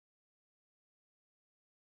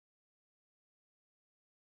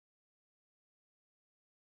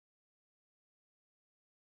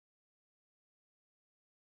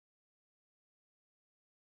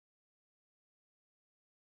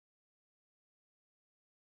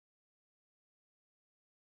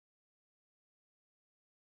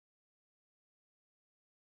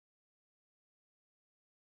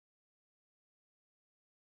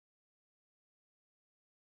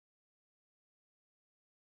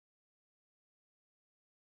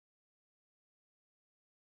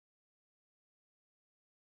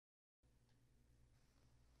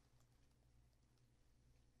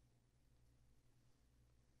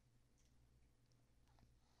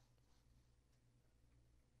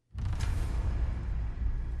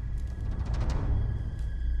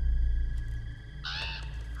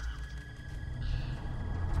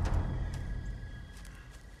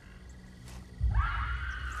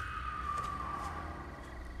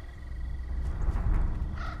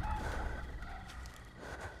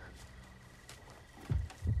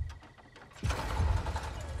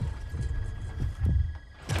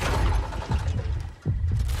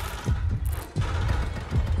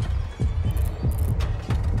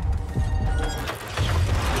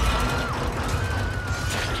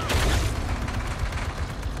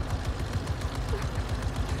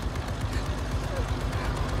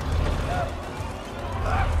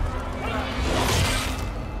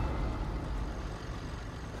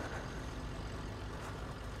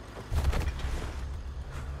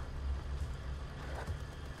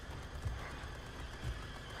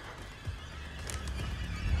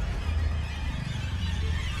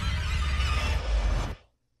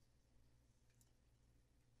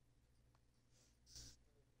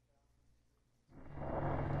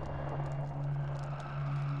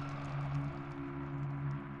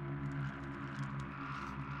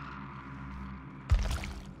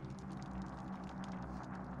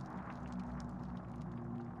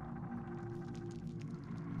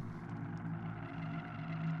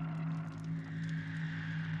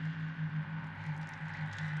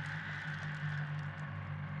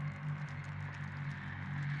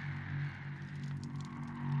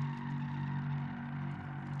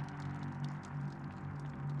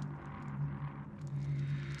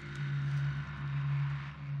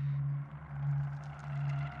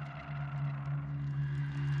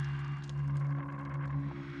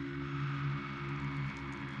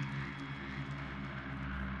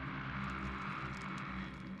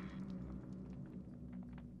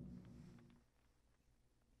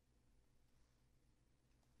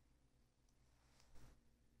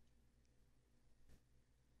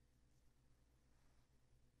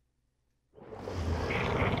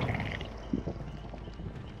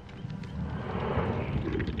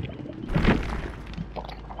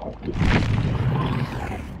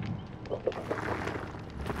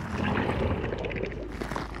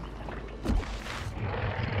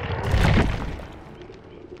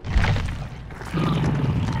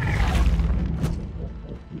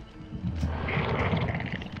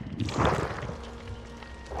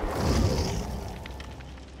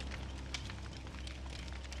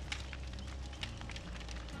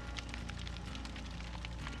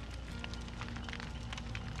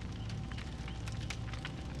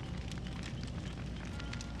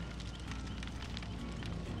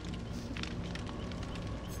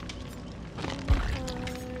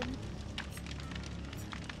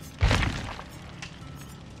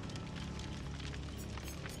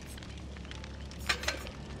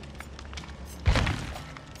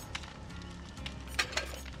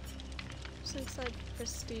Since I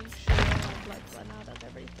prestige share, I've like run out of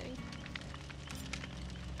everything.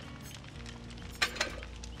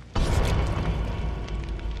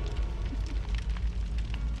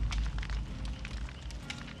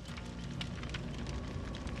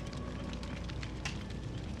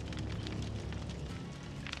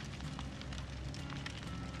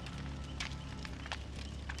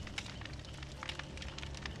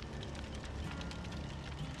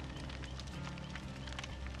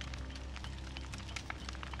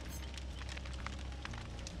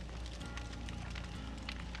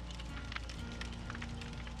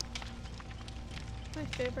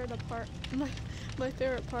 My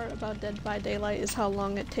favorite part about Dead by Daylight is how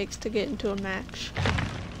long it takes to get into a match.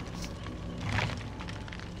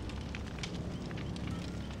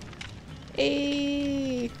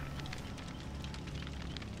 Ayy.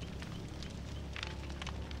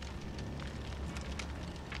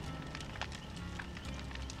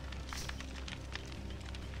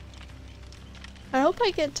 I hope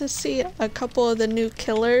I get to see a couple of the new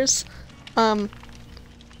killers.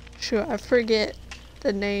 Shoot, I forget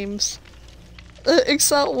the names.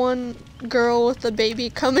 Except one girl with the baby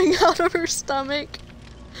coming out of her stomach.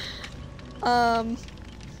 I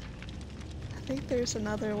think there's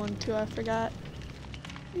another one too, I forgot.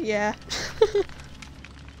 Yeah.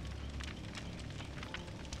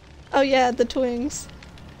 Oh yeah, the twins.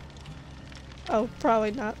 Oh,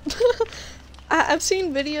 probably not. I've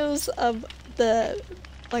seen videos of the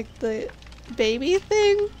baby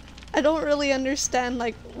thing. I don't really understand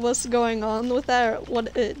like what's going on with that or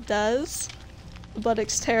what it does, but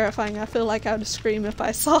it's terrifying. I feel like I would scream if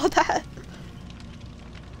I saw that.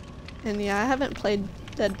 And yeah, I haven't played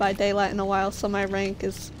Dead by Daylight in a while, so my rank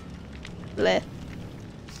is bleh.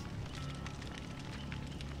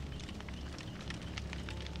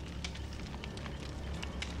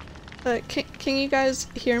 Can you guys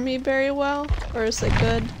hear me very well, or is it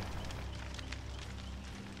good?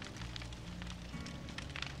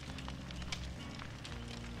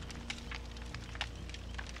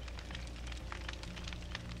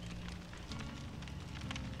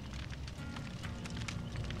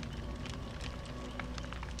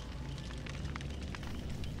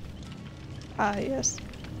 Ah, yes.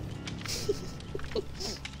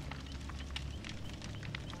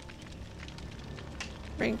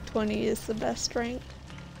 Rank 20 is the best rank.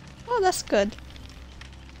 Oh, that's good.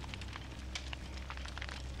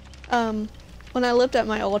 When I lived at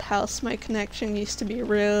my old house, my connection used to be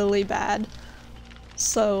really bad.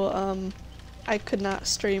 So, I could not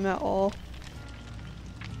stream at all.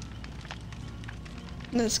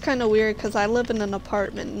 And it's kind of weird because I live in an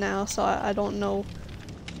apartment now, so I don't know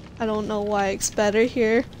why it's better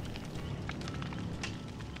here.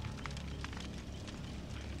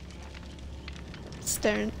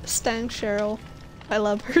 Stan Cheryl. I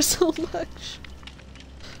love her so much.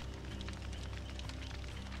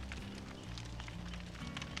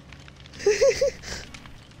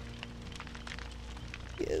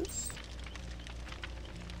 Yes.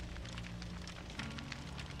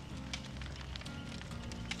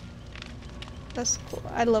 That's cool.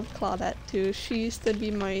 I love Claudette too. She used to be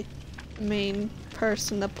my main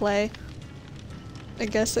person to play. I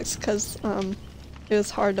guess it's because it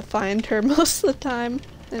was hard to find her most of the time,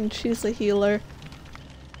 and she's a healer.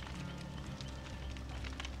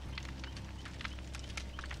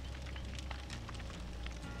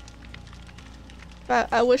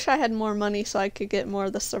 I wish I had more money so I could get more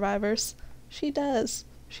of the survivors. She does.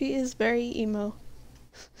 She is very emo.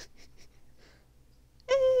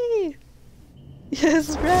 Hey!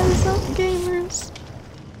 Yes, rise up, gamers!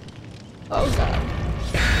 Oh god.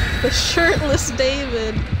 The shirtless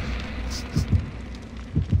David.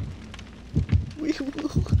 We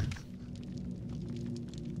will.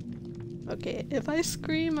 Okay, if I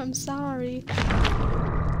scream, I'm sorry.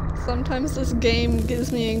 Sometimes this game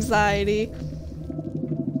gives me anxiety.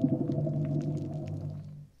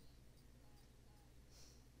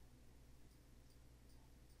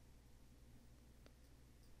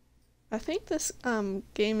 I think this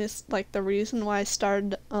game is like the reason why I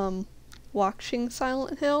started watching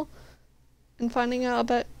Silent Hill and finding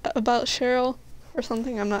out about Cheryl. or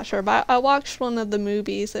something, I'm not sure, but I watched one of the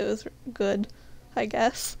movies. It was good, I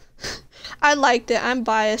guess. I liked it. I'm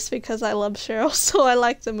biased because I love Cheryl, so I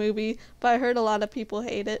liked the movie, but I heard a lot of people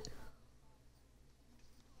hate it.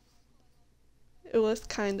 It was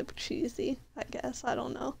kind of cheesy, I guess. I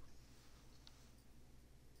don't know.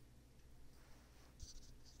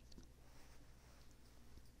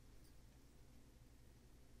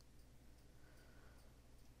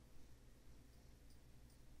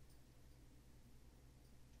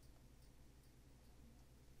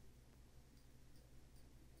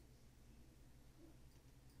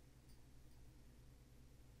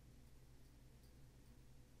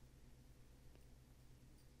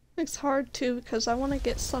 It's hard too because I want to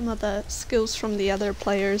get some of the skills from the other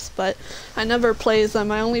players, but I never play as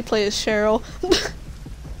them. I only play as Cheryl.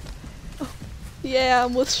 Oh, yeah,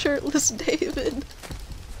 I'm with shirtless David.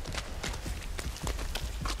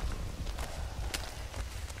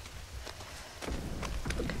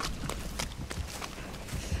 Okay.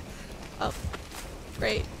 Oh,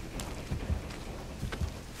 great.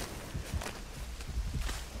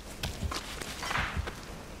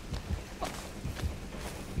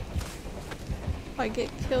 If I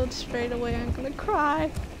get killed straight away, I'm gonna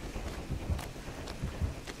cry.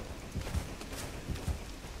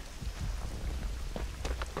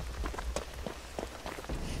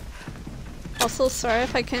 Also, sorry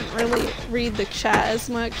if I can't really read the chat as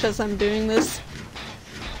much as I'm doing this.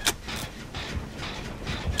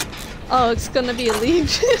 Oh, it's gonna be a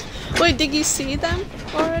legion. Wait, did you see them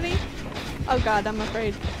already? Oh god, I'm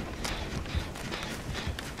afraid.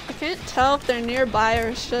 I can't tell if they're nearby or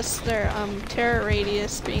it's just their terror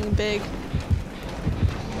radius being big.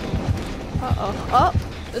 Uh-oh. Oh,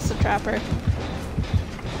 it's a trapper.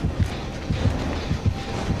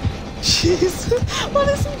 Jeez. What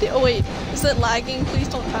is he doing? Oh wait, is it lagging? Please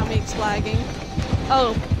don't tell me it's lagging.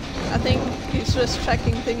 Oh, I think he's just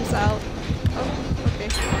checking things out. Oh, okay.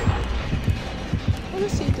 What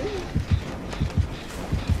is he doing?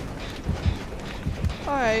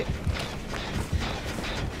 Alright.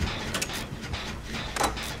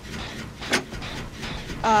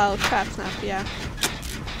 Oh, trap snap, yeah.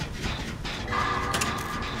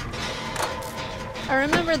 I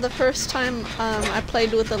remember the first time I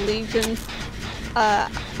played with a Legion,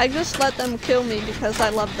 I just let them kill me because I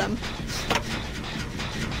love them.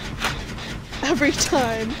 Every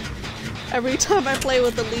time. Every time I play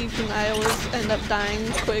with a Legion, I always end up dying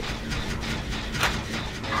quick.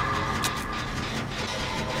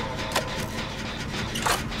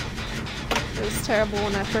 It was terrible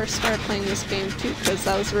when I first started playing this game too, because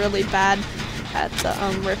I was really bad at the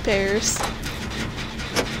repairs.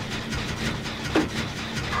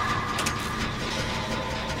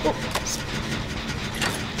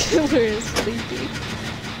 Killer is sleepy.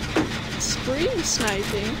 Scream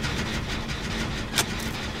sniping.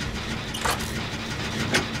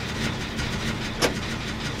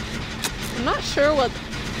 I'm not sure what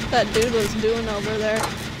that dude was doing over there.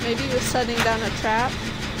 Maybe he was setting down a trap.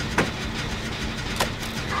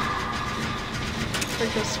 Or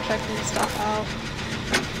just checking stuff out.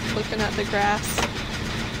 Looking at the grass.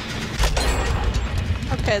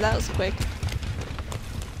 Okay, that was quick.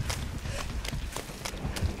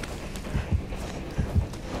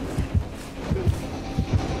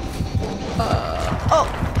 Oh,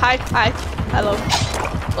 hi, hello.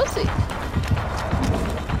 What's he?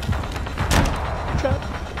 Trap.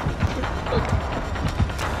 Okay.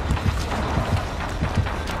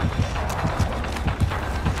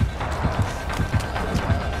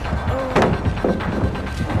 Oh.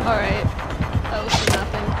 Alright. That was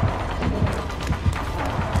nothing.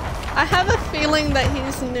 I have a feeling that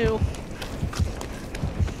he's new.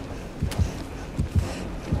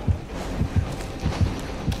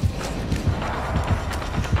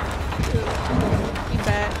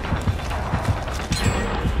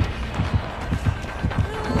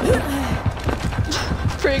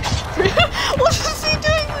 What is he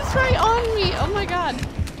doing? This right on me! Oh my god.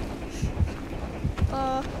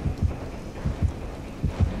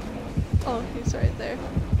 Oh, he's right there.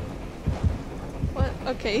 What?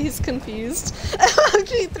 Okay, he's confused.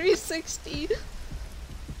 MG 360.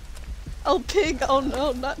 Oh, pig. Oh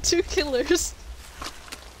no, not two killers.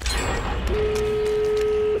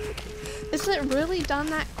 Is it really done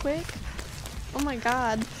that quick? Oh my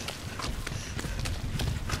god.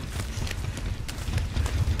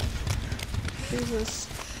 Jesus.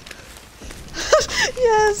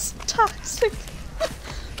 Yes! Toxic!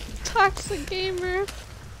 Toxic gamer!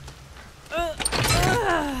 I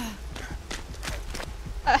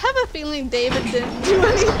have a feeling David didn't do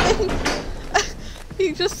anything.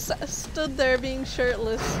 He just stood there being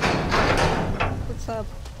shirtless. What's up?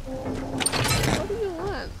 What do you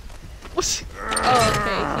want? Oh,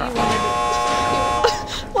 okay, he wanted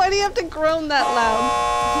it. Why do you have to groan that loud?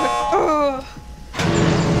 Oh.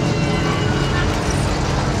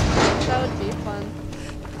 That would be fun.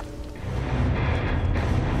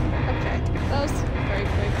 Okay, that was very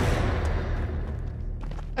quick.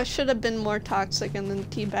 I should have been more toxic and then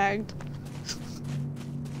teabagged.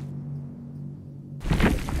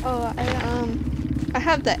 Oh, I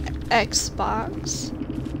have the Xbox.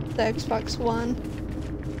 The Xbox One.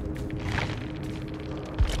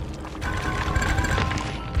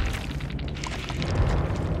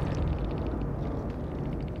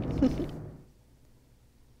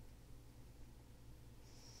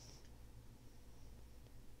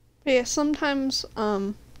 But yeah, sometimes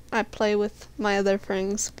I play with my other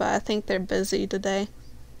friends, but I think they're busy today.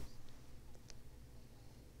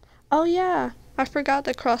 Oh yeah, I forgot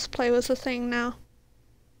that crossplay was a thing now.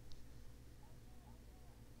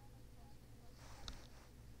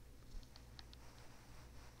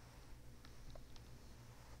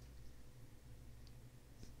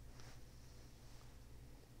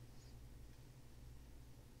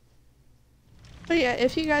 But yeah,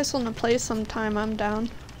 if you guys want to play sometime, I'm down.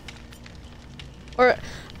 Or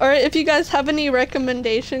if you guys have any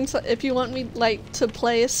recommendations, if you want me like to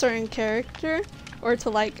play a certain character or to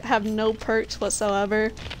like have no perks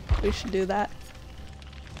whatsoever, we should do that.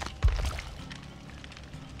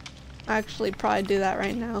 I actually probably do that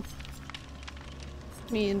right now.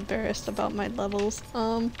 Me embarrassed about my levels.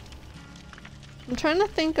 I'm trying to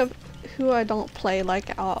think of who I don't play like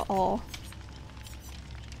at all.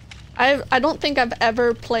 I don't think I've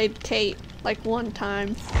ever played Kate like one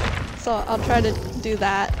time, so I'll try to do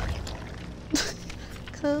that.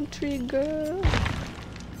 Country girl.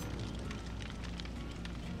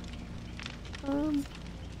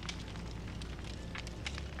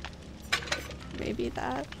 Maybe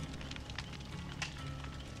that.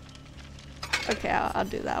 Okay, I'll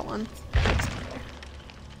do that one.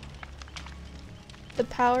 The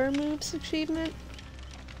power moves achievement?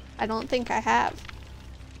 I don't think I have.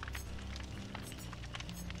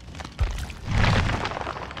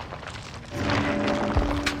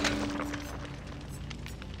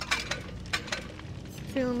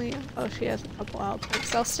 She only, oh, she has a couple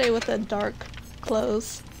outfits. I'll stay with the dark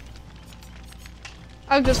clothes.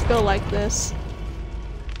 I'll just go like this.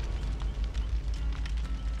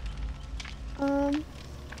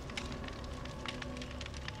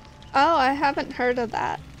 Oh, I haven't heard of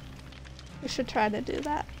that. We should try to do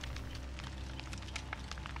that.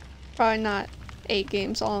 Probably not 8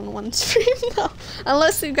 games all in one stream though.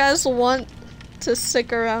 Unless you guys want to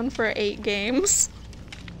stick around for 8 games.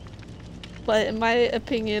 But in my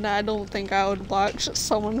opinion, I don't think I would watch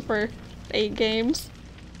someone for 8 games.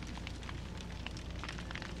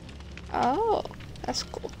 Oh, that's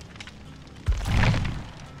cool.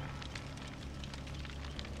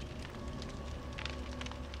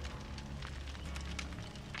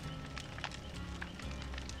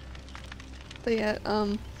 But yeah,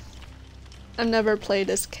 I've never played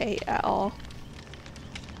as Kate at all.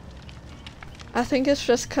 I think it's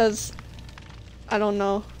just 'cause, I don't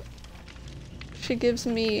know, she gives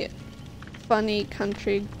me funny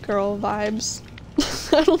country girl vibes.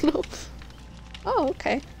 I don't know. Oh,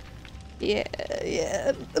 okay. Yeah,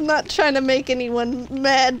 I'm not trying to make anyone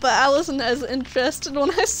mad, but I wasn't as interested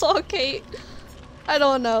when I saw Kate. I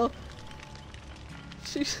don't know.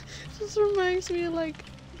 She just reminds me of like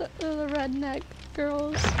the redneck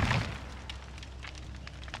girls.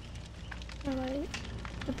 Or like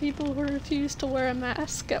the people who refuse to wear a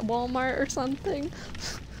mask at Walmart or something.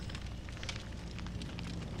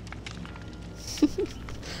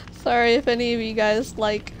 Sorry if any of you guys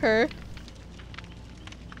like her.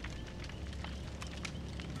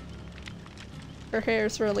 Her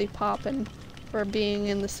hair's really poppin' for being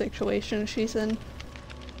in the situation she's in.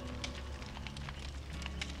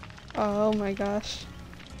 Oh my gosh.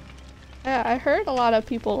 Yeah, I heard a lot of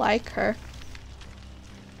people like her.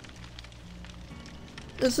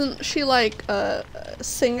 Isn't she like a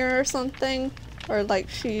singer or something? Or like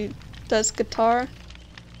she does guitar?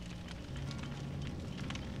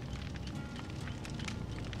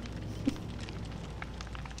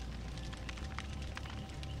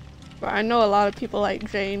 But I know a lot of people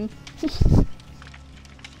like Jane.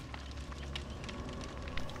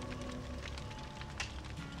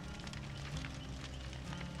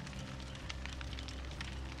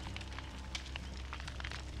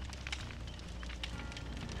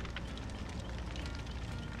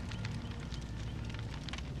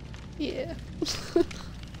 Yeah.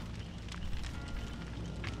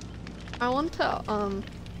 I want to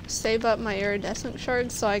save up my iridescent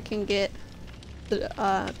shards so I can get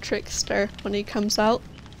the Trickster when he comes out.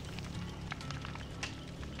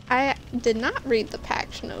 I did not read the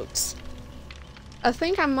patch notes. I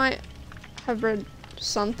think I might have read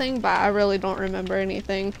something, but I really don't remember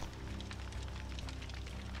anything.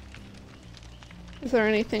 Is there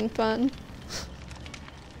anything fun?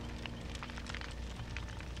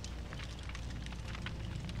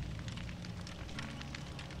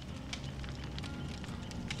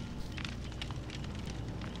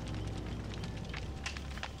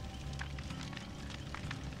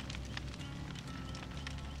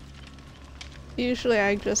 Usually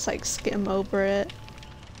I just like skim over it.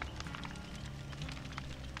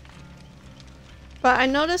 But I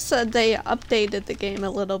noticed that they updated the game a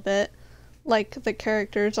little bit. Like the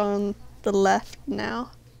characters on the left now.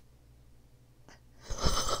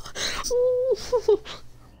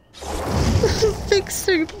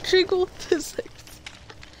 Fixing jiggle physics.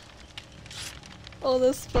 Oh,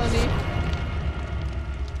 that's funny.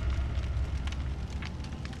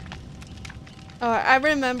 Oh, I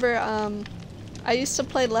remember, I used to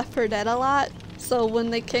play Left 4 Dead a lot, so when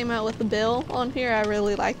they came out with the Bill on here, I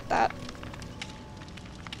really liked that.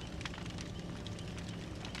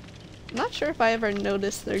 I'm not sure if I ever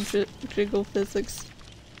noticed their jiggle physics.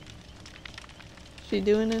 She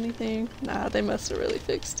doing anything? Nah, they must have really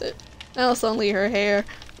fixed it. Now it's only her hair.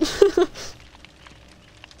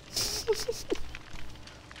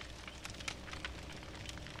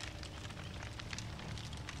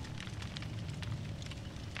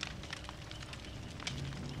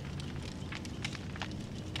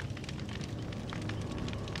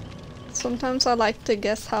 Sometimes I like to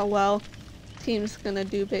guess how well team's gonna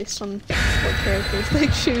do based on what characters they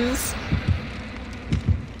choose.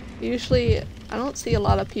 Usually, I don't see a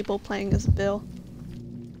lot of people playing as Bill.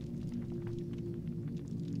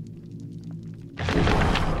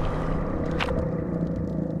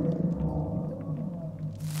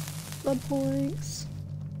 The boys.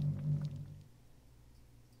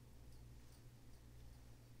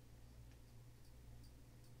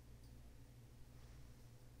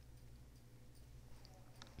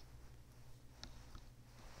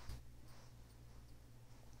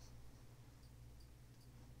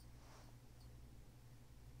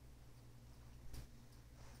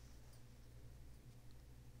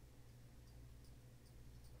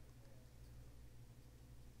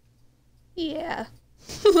 Yeah,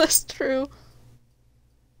 that's true.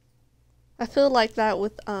 I feel like that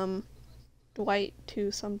with Dwight too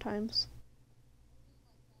sometimes.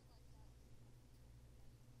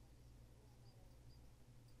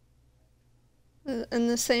 And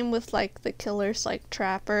the same with like the killers like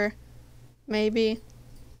Trapper, maybe.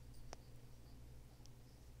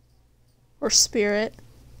 Or Spirit.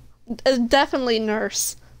 Definitely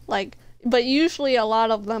Nurse. Like, but usually a lot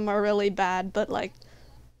of them are really bad, but like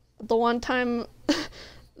the one time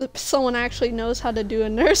someone actually knows how to do a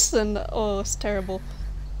nurse, and oh, it's terrible.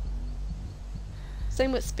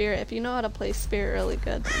 Same with Spirit. If you know how to play Spirit really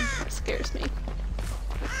good, then it scares me.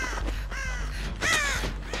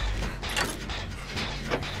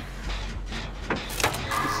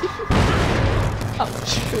 Oh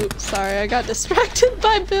shoot, sorry, I got distracted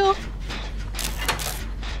by Bill.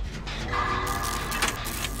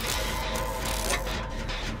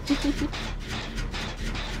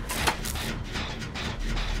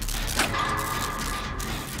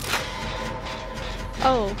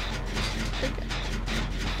 Oh. Okay.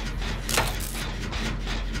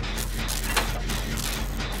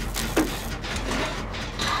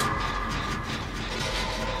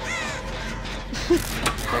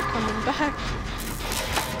 They're coming back.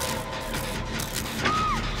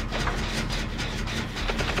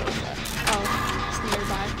 Oh, it's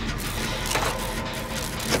nearby.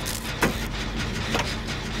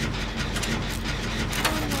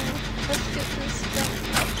 Oh no, let's get this done.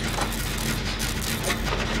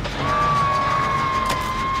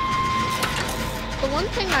 The one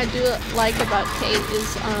thing I do like about Kate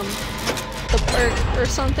is the perk or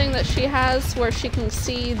something that she has where she can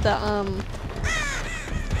see the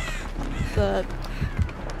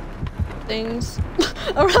things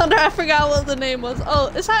around her. I forgot what the name was. Oh,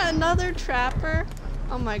 is that another Trapper?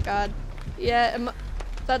 Oh my god. Yeah, is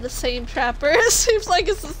that the same Trapper? It seems like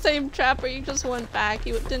it's the same Trapper. You just went back.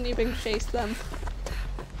 You didn't even chase them.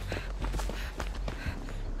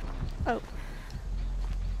 Oh.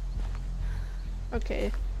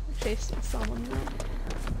 Okay, I'm chasing someone now.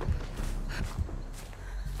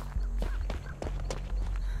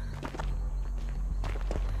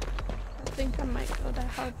 I think I might go to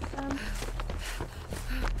help them.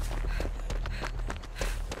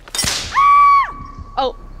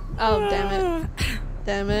 Oh! Oh, damn it.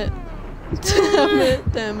 Damn it. Damn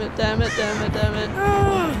it, damn it, damn it, damn it, damn it.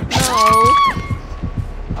 No.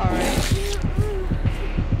 Alright.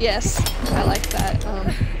 Yes, I like that,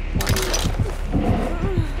 one.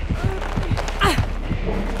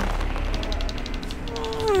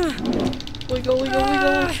 Wiggle, wiggle,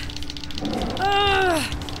 wiggle.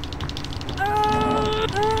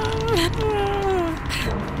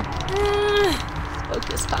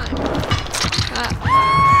 Focus time.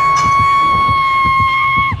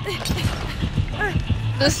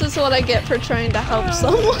 This is what I get for trying to help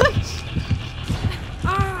someone.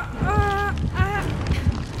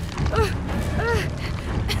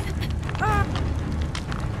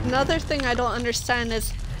 Another thing I don't understand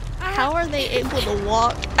is how are they able to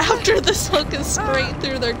walk after this hook is straight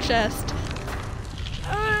through their chest?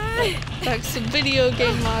 Like some video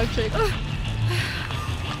game logic.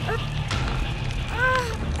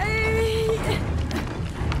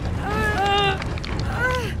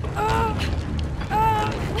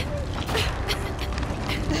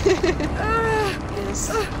 Yes.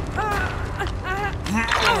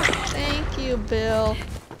 Thank you, Bill.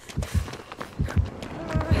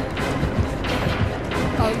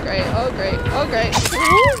 Oh great, oh great, oh great.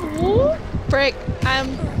 Frick,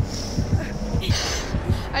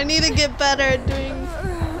 I need to get better at doing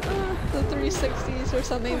the 360s or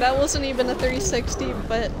something. That wasn't even a 360,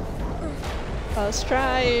 but I was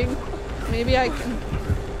trying. Maybe I can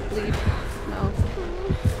leave. No.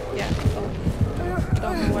 Yeah,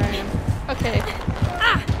 don't know where I am. Okay.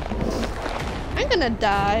 I'm gonna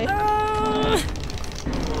die.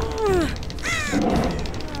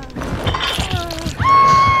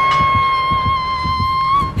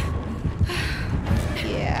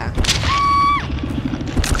 Yeah.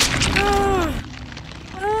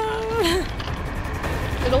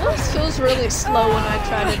 It always feels really slow when I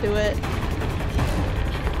try to do it.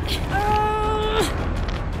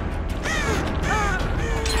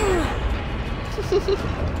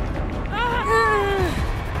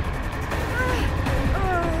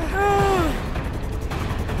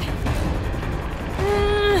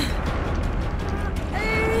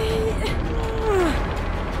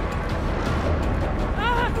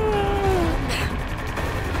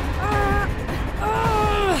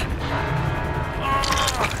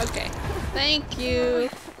 Okay, thank you.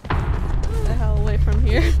 Get the hell away from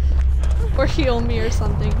here. Or heal me or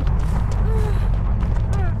something.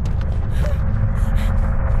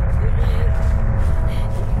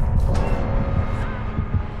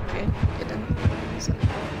 Okay, get in.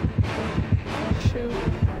 Shoot.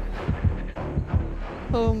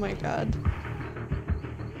 Oh my god.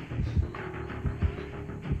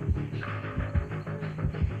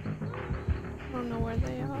 I don't know where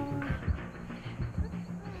they are.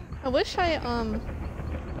 I wish I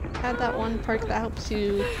had that one perk that helps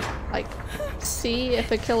you like see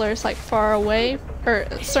if a killer is like far away or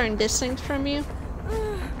a certain distance from you.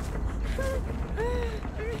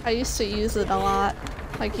 I used to use it a lot.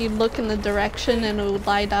 Like you'd look in the direction and it would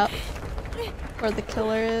light up where the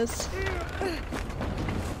killer is.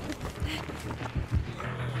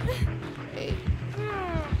 Okay.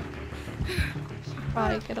 Should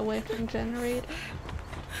probably get away from generator.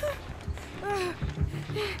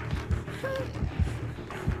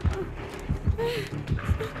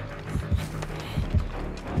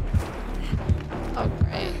 Oh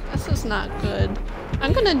great, this is not good.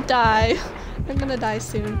 I'm gonna die. I'm gonna die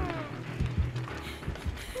soon.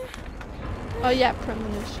 Oh yeah,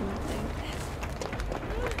 premonition thing.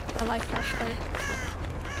 I like that part.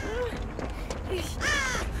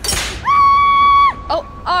 Oh,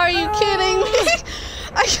 are you kidding me?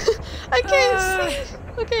 I can't see.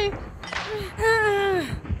 Okay.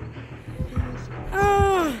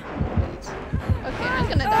 Okay, I'm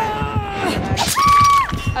gonna die.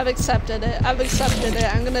 I've accepted it. I've accepted it.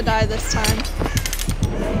 I'm gonna die this time.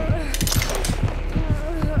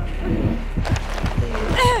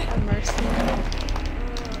 Please, have mercy.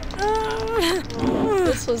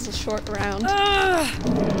 This was a short round.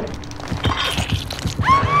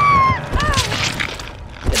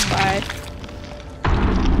 Goodbye.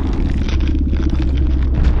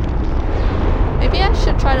 Maybe I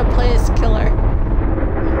should try to play as killer.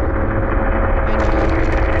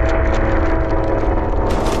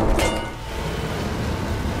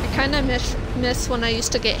 I kind of miss when I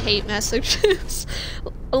used to get hate messages.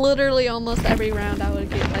 Literally almost every round I would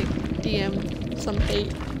get like DM some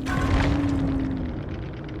hate.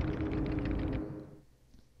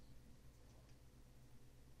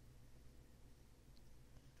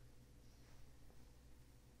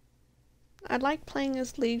 I like playing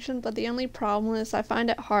as Legion, but the only problem is I find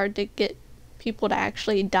it hard to get people to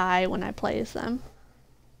actually die when I play as them.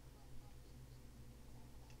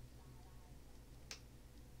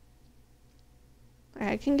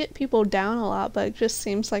 I can get people down a lot, but it just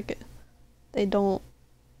seems like they don't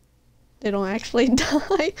actually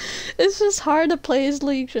die. It's just hard to play as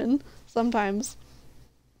Legion sometimes.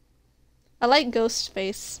 I like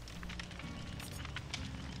Ghostface.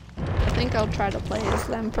 I think I'll try to play as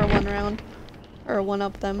them for one round. Or one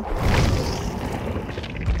of them.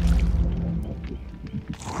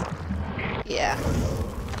 Yeah.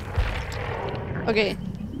 Okay.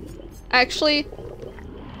 Actually,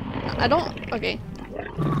 I don't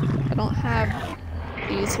have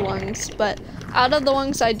these ones, but out of the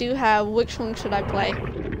ones I do have, which one should I play?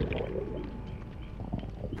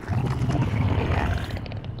 Yeah.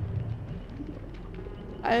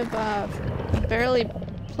 I've barely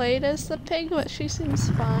played as the pig, but she seems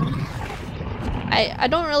fun. I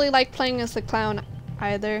don't really like playing as the clown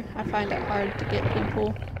either. I find it hard to get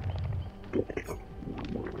people.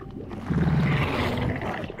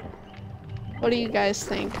 What do you guys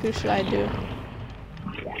think? Who should I do?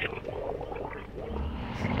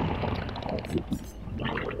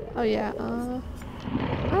 Oh yeah, I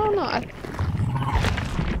don't know. I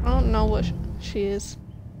don't know what she is.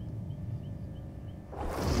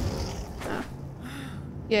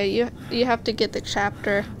 Yeah, you have to get the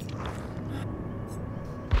chapter.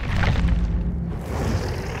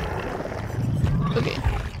 Okay.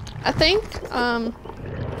 I think, oh,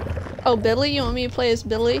 Billy? You want me to play as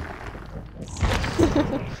Billy?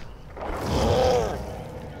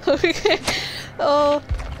 Okay. Oh.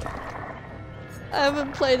 I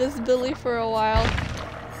haven't played as Billy for a while.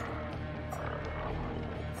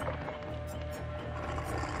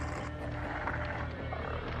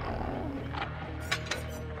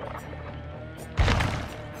 I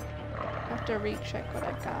have to recheck what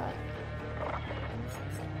I've got.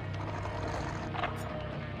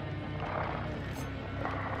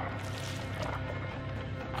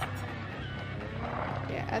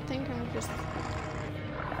 Yeah, I think I'm just...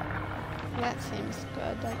 That seems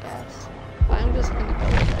good, I guess. I'm just gonna go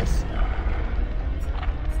with this.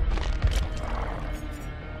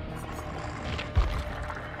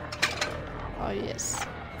 Oh yes.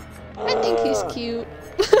 I think he's cute.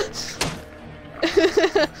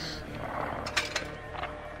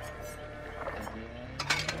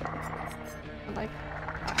 I like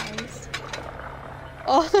eyes.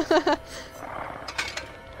 Oh,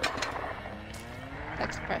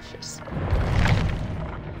 that's precious.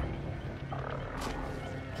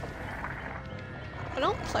 I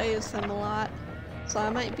don't play as them a lot, so I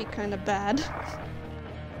might be kind of bad.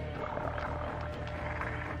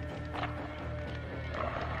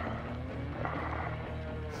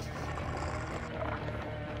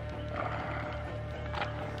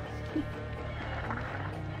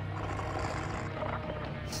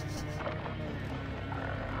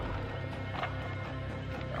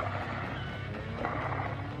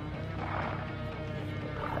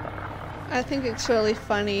 I think it's really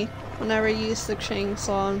funny whenever you use the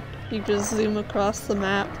chainsaw and you just zoom across the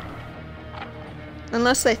map.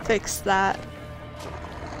 Unless they fix that.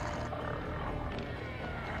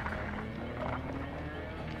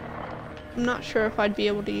 I'm not sure if I'd be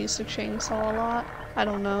able to use the chainsaw a lot. I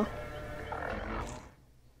don't know.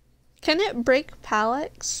 Can it break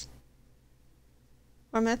pallets?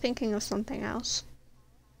 Or am I thinking of something else?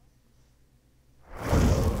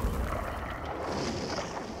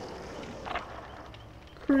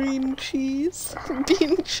 Cream cheese.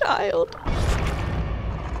 Bean child. I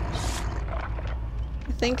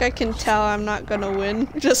think I can tell I'm not gonna win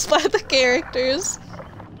just by the characters.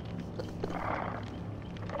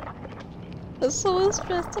 This was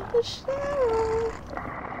just a show.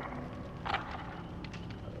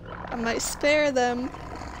 I might spare them.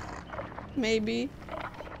 Maybe.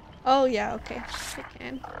 Oh yeah, okay. I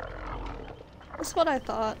can. That's what I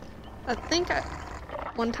thought. I think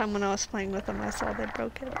one time when I was playing with them, I saw they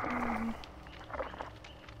broke it.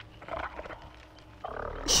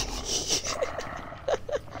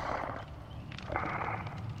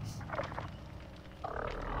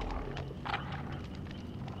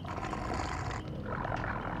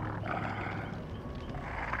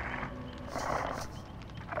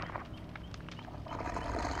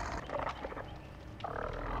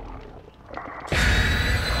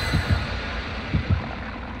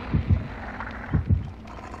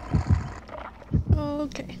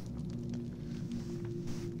 Okay.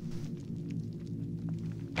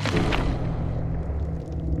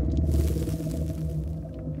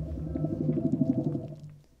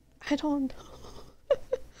 I don't know.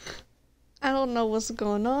 I don't know what's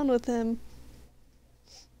going on with him.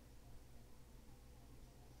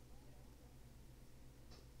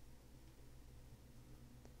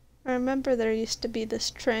 I remember there used to be this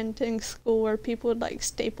trend in school where people would like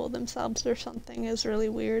staple themselves or something. It was really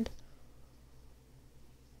weird.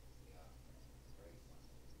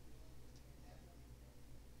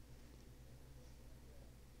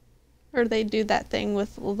 Or they do that thing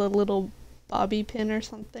with the little bobby pin or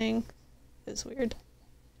something. It was weird.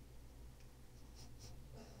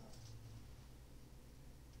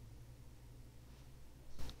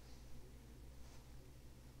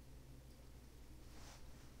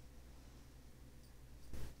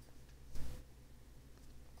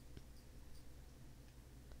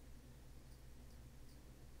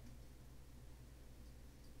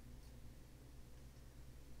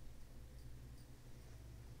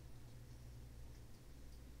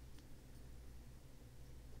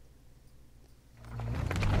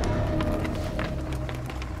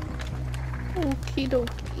 Okie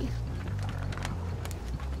dokie.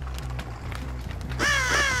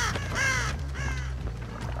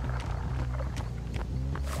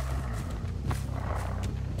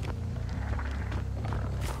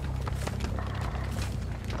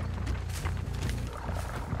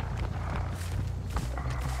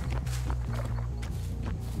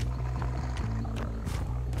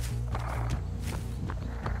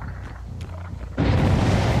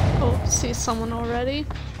 Oh, see someone already?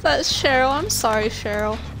 That's Cheryl. I'm sorry,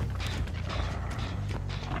 Cheryl.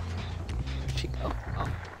 Where'd she go? Oh.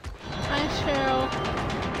 Hi, Cheryl.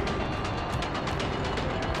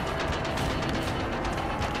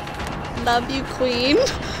 Love you, Queen.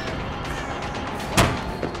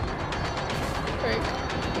 Frick.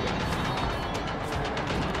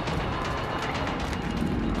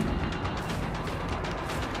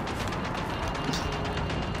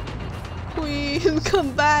 Queen,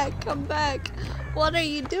 come back, come back. What are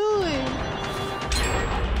you doing?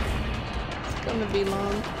 It's gonna be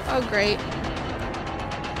long. Oh, great.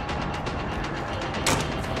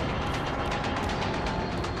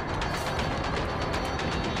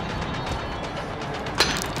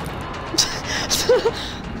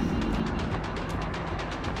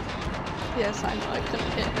 Yes, I know I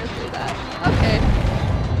couldn't hit her through that. Okay.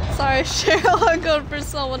 Sorry, Cheryl, I'm going for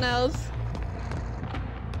someone else.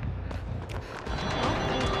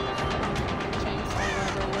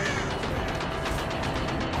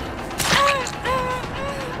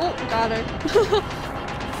 Got her.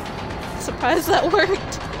 Surprised that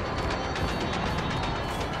worked.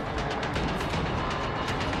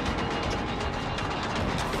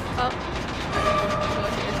 Oh.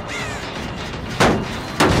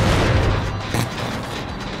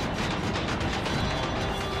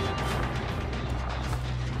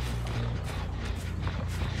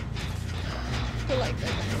 I feel like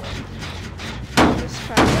they're gonna win. Just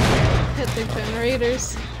try to hit the generators.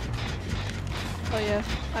 Oh yeah,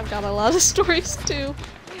 I've got a lot of stories too.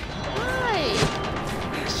 Hi!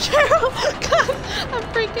 Cheryl! God, I'm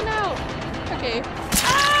freaking out! Okay.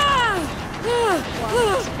 Ah!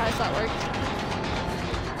 Wow, I'm surprised that worked.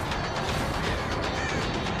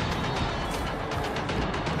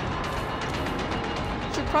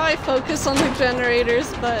 Should probably focus on the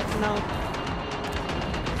generators, but no.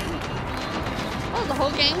 Oh, the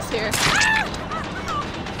whole gang's here.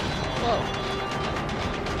 Whoa.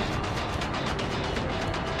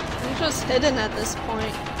 Just hidden at this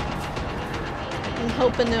point. I'm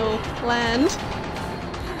hoping it'll land.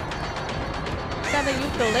 Got a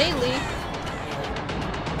ukulele.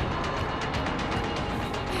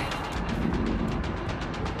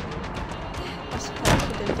 I suppose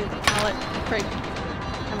she did do the pallet. Frick.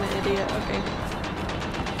 I'm an idiot. Okay.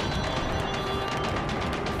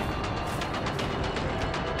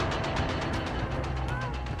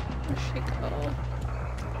 Where'd she go?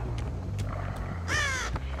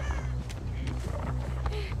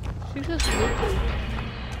 She just looping.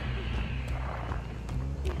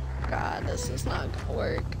 God, this is not gonna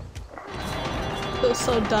work. I feel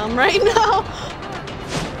so dumb right now.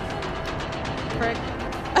 Frick.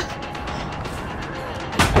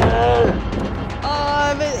 Oh,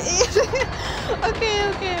 I'm an idiot. Okay.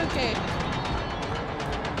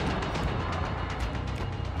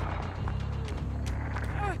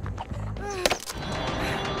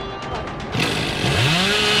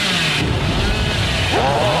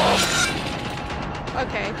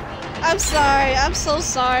 Okay. I'm sorry. I'm so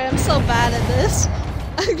sorry. I'm so bad at this.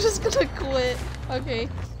 I'm just gonna quit. Okay.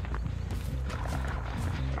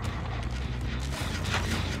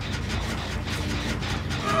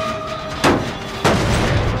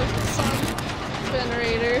 Focus on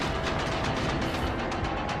generator.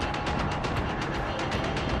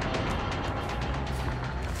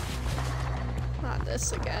 Not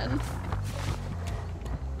this again.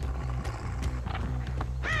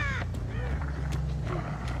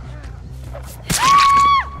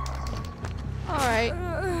 Alright,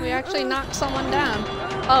 we actually knocked someone down.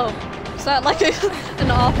 Oh, is that like an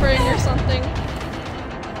offering or something?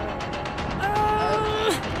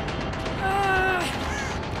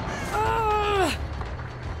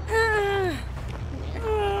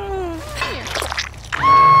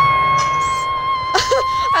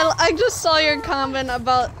 I just saw your comment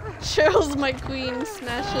about Cheryl's my queen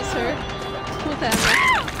smashes her with hammer.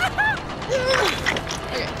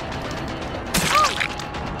 Okay.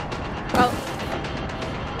 Oh.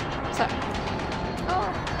 Sorry. Oh.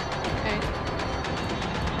 Okay.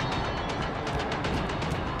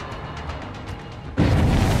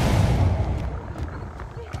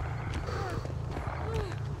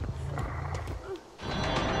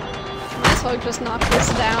 Might as well just knock this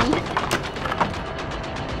down.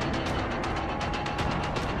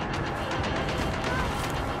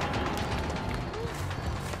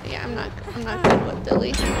 I'm not good with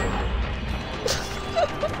Billy.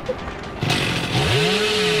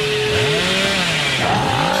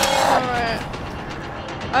 Alright.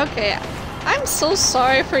 Okay. I'm so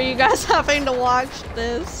sorry for you guys having to watch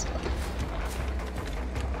this.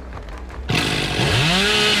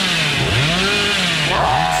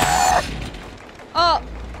 Oh!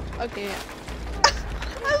 Okay.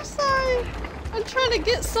 I'm sorry. I'm trying to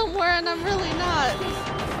get somewhere and I'm really not.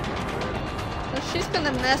 She's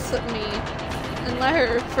gonna mess with me and let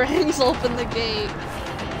her friends open the gate.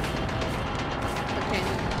 Okay,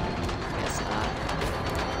 guess not.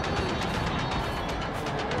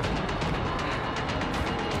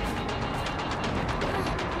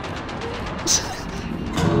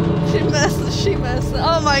 She messed.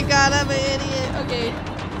 Oh my god, I'm an idiot. Okay.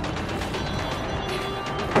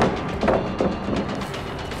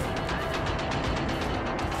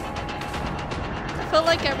 I feel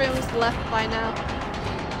like everyone's left by now.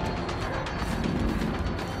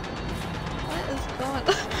 What is going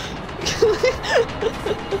on?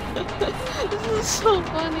 This is so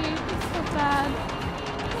funny. It's so bad.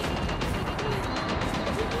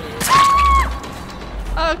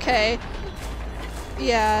 Okay.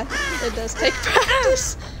 Yeah, it does take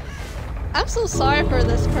practice. I'm so sorry for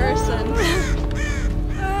this person.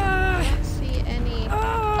 I don't see any.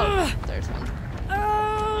 Oh, there's one.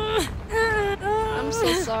 I'm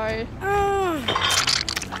so sorry. I'm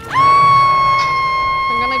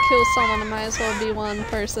gonna kill someone, I might as well be one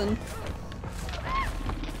person.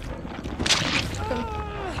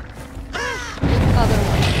 Other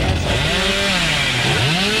one, yes.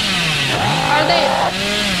 Are they?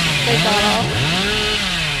 They got off.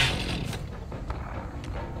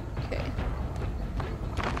 Okay.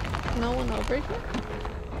 No one over here?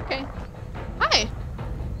 Okay. Hi!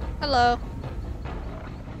 Hello.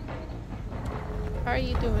 How are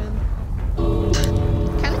you doing?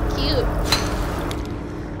 Kinda cute.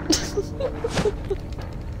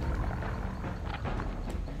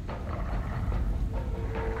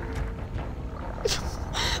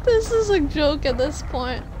 This is a joke at this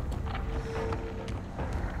point.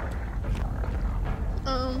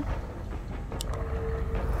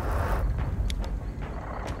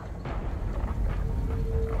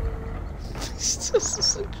 This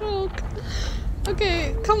is a joke.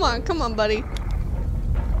 Okay, come on, buddy.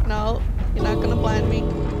 No, you're not gonna blind me.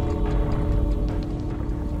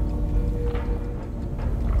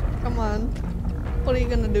 Come on. What are you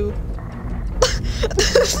gonna do?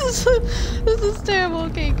 This is terrible.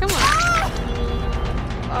 Okay, come on.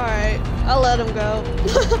 Alright, I'll let him go.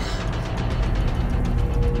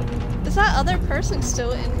 Is that other person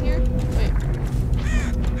still in here? Wait.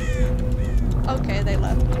 Okay, they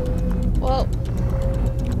left. Well,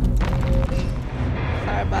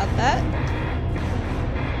 sorry about that.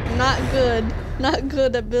 Not good. Not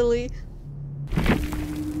good at Billy.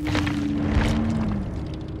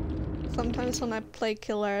 Sometimes when I play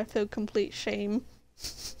killer, I feel complete shame.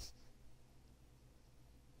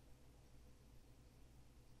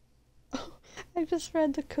 Oh, I just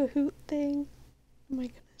read the Kahoot thing. Oh my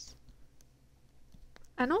goodness.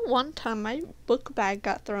 I know one time my book bag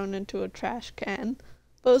got thrown into a trash can.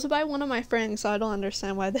 But it was by one of my friends, so I don't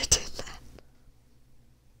understand why they did that.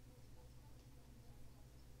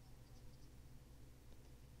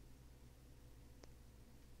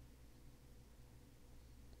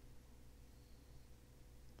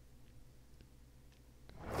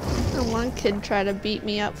 And one kid tried to beat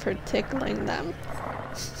me up for tickling them.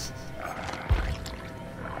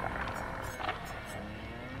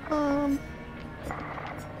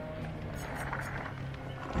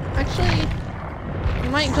 Actually, I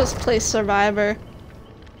might just play Survivor.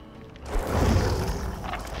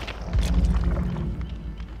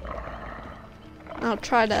 I'll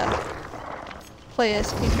try to play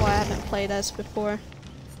as people I haven't played as before.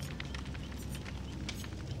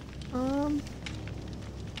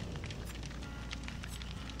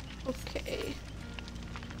 Okay.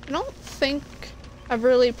 I don't think I've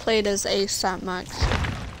really played as Ace that much.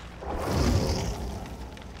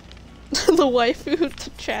 The waifu, the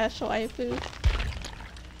trash waifu.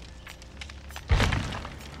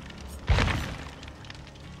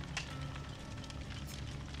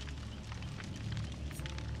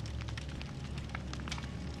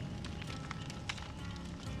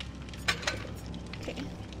 Okay.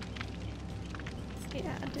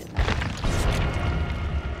 Yeah, I did that.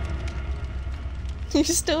 You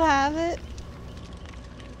still have it?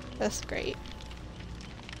 That's great.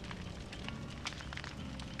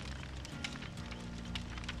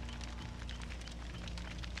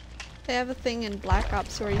 They have a thing in Black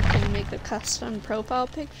Ops where you can make a custom profile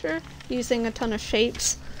picture using a ton of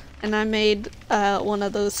shapes, and I made one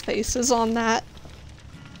of those faces on that.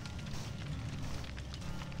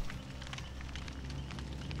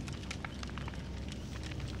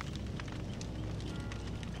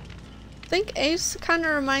 I think Ace kind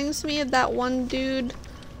of reminds me of that one dude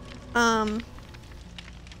from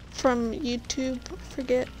YouTube. I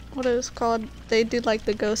forget what it was called. They did like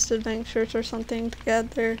the Ghost Adventures or something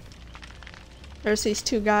together. There's these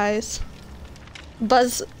two guys.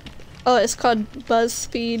 Oh, it's called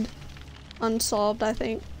BuzzFeed Unsolved, I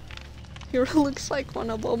think. He looks like one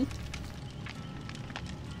of them.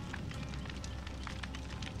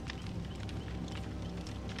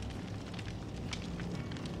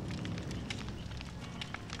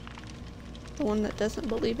 The one that doesn't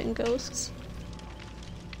believe in ghosts.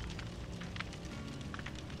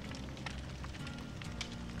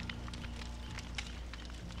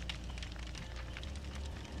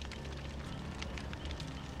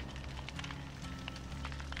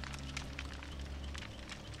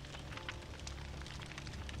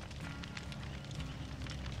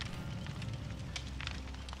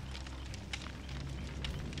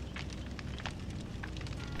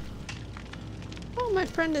 My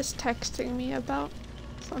friend is texting me about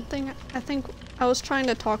something. I think I was trying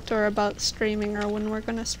to talk to her about streaming or when we're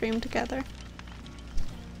gonna stream together.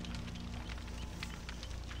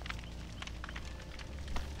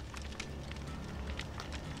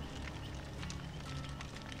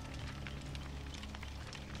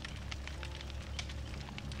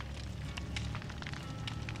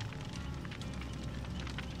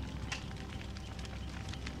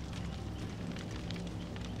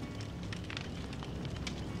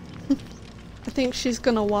 I think she's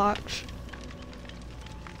gonna watch.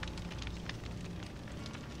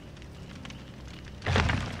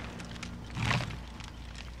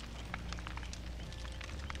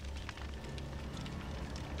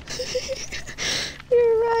 You're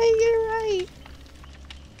right.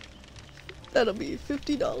 That'll be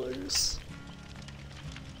 $50.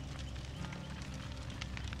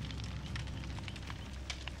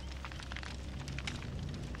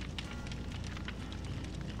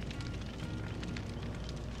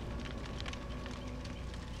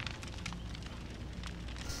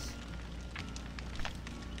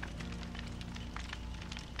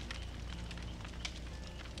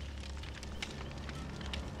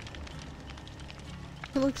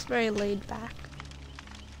 He looks very laid back.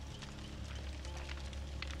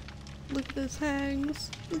 Look at his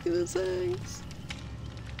hangs. Look at his hangs.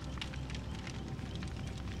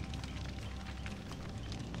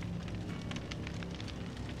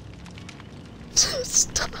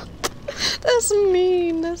 Stop. That's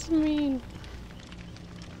mean. That's mean.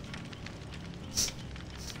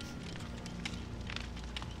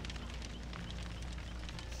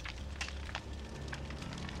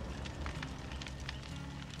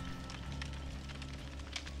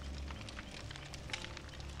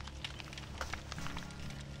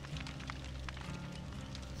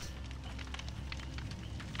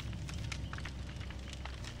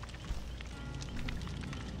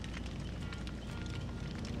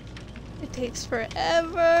 It takes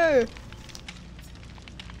forever.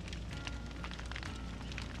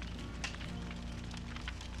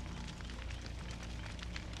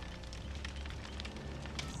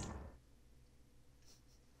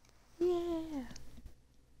 Yeah.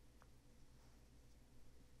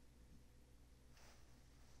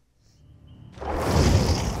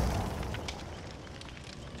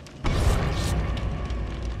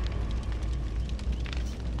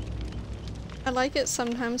 I like it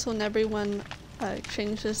sometimes when everyone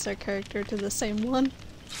changes their character to the same one.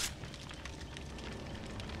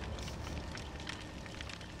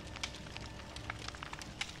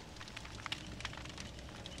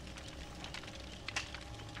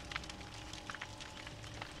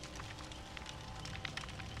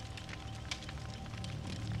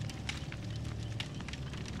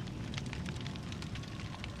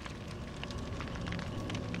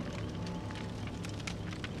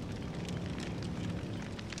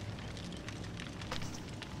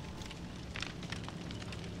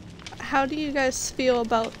 how do you guys feel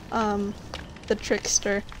about the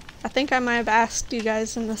Trickster? I think I might have asked you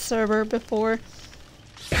guys in the server before,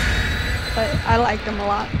 but I like him a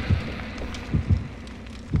lot.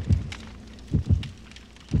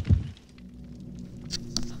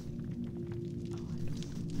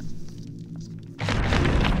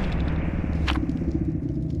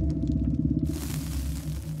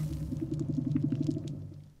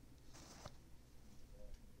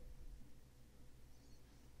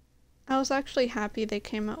 I was actually happy they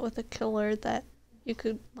came out with a killer that you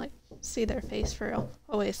could, like, see their face for real.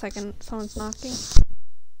 Oh, wait a second, someone's knocking.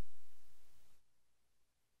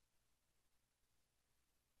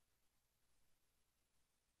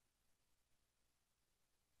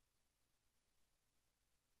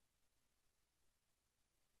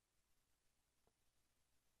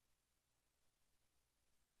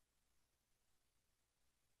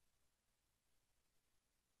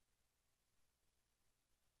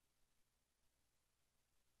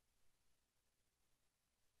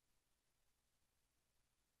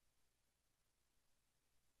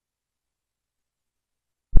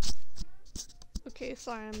 Okay,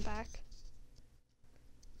 sorry, I'm back.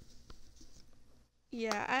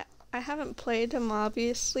 Yeah, I haven't played him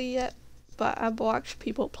obviously yet, but I've watched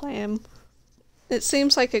people play him. It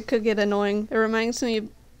seems like it could get annoying. It reminds me of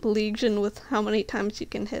Legion with how many times you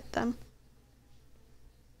can hit them.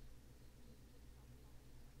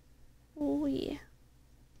 Oh yeah.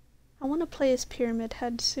 I want to play as Pyramid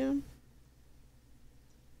Head soon.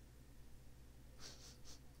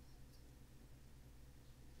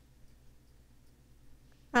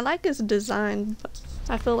 I like his design, but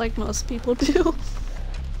I feel like most people do.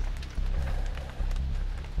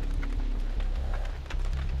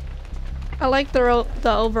 I like the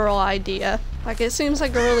overall idea. Like, it seems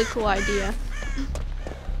like a really cool idea.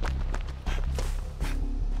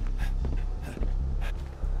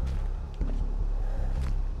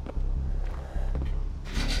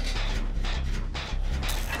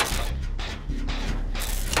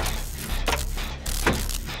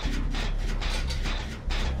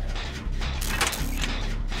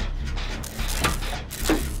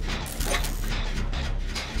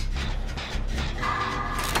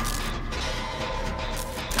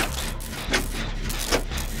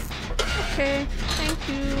 Okay, thank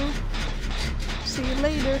you. See you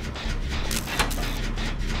later.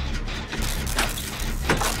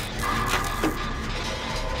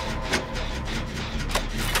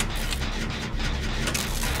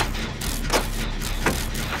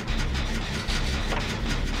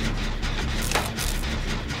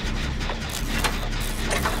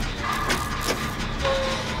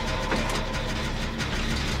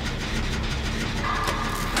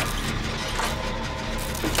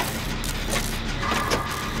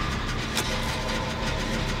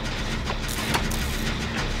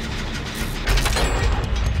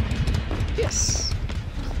 Yes.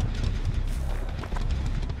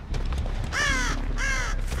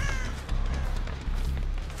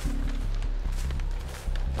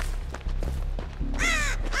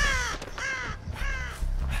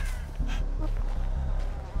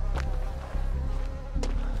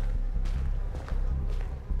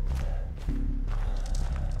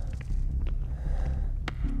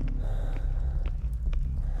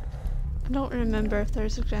 I don't remember if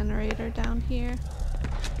there's a generator down here.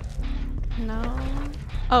 No.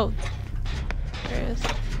 Oh, there is.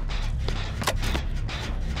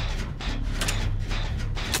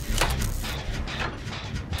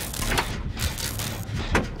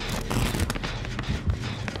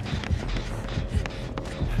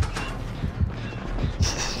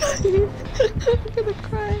 I'm gonna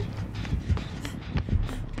cry.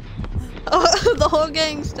 Oh, the whole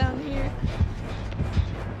gang's down here.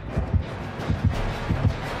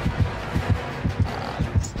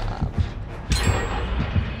 Stop.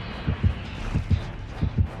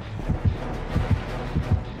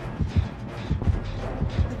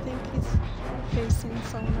 I think he's facing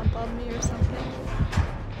someone above me or something.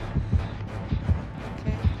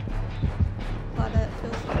 Okay. Claudette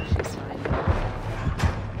feels like she's fine.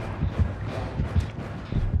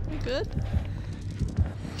 You good?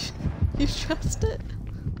 You trust it?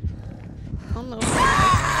 I don't know if I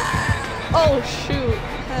trust it. Oh shoot!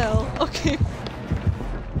 Hell. Okay.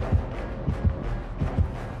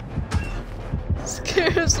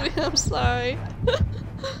 Scares me, I'm sorry.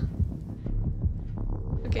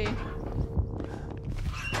 Okay.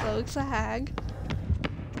 Rogue's a hag.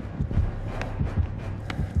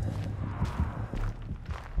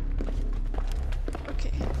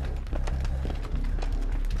 Okay.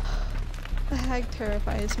 The hag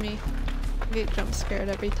terrifies me. I get jump scared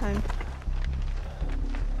every time.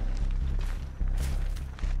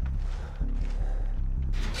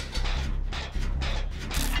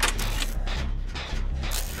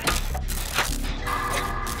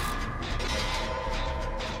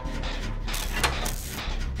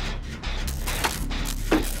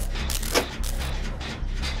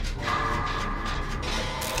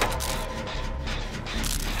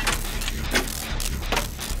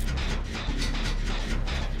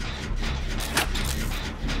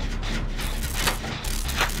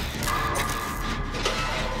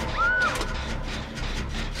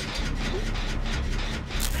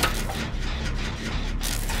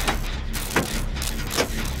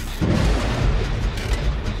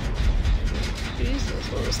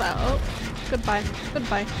 What was that? Oh, goodbye.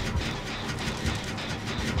 Goodbye.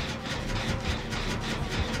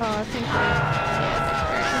 Oh, I think we're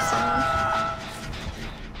hurting someone.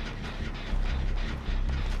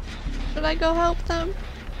 Should I go help them?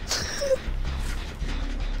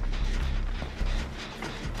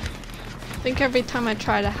 I think every time I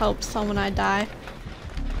try to help someone, I die.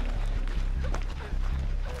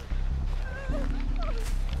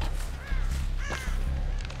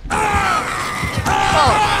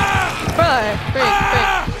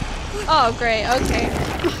 Oh, great, okay.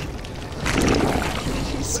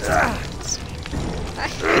 Jesus. I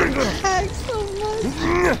hate the hag so much.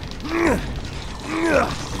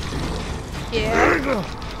 Yeah.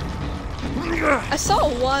 I saw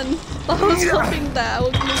one, but I was hoping that I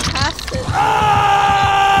would move past it.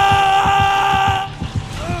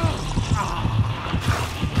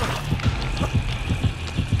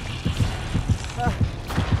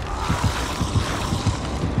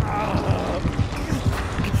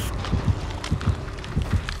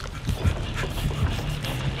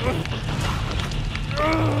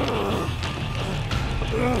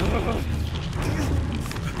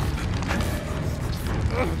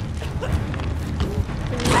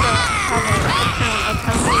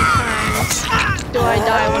 Do I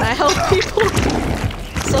die when I help people?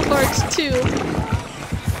 So far it's 2.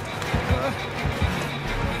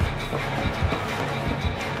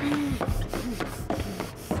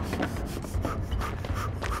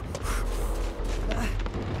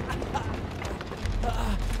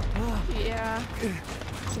 Yeah,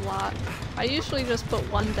 it's a lot. I usually just put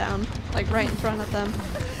 1 down, like right in front of them.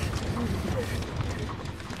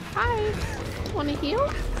 Hi, wanna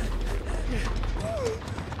heal?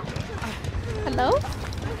 Hello?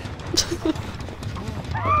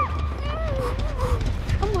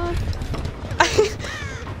 Come on.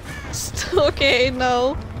 Okay,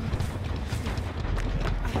 no.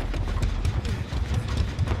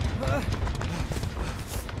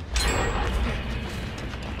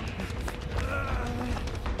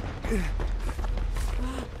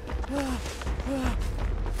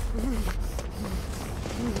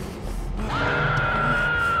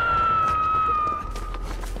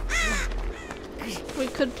 We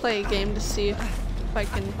could play a game to see if I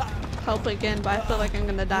can help again, but I feel like I'm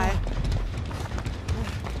gonna die.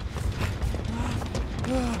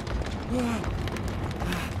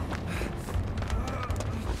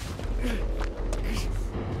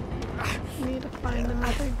 Need to find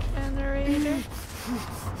another generator.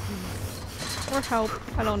 Or help.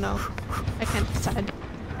 I don't know. I can't decide.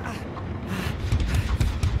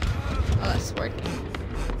 Oh, that's working.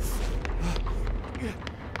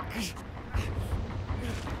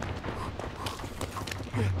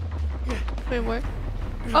 Wait, where?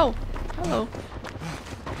 Oh, hello.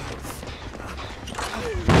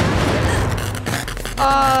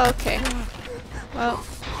 Okay. Well,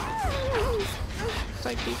 looks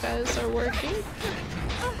like you guys are working.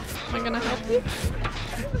 Am I gonna help you?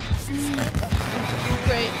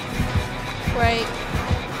 Great. Great.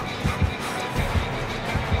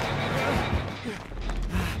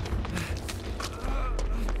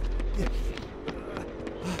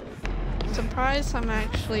 Surprised I'm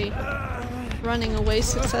actually running away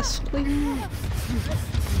successfully.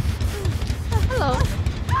 Hello.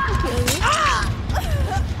 I'll kill you.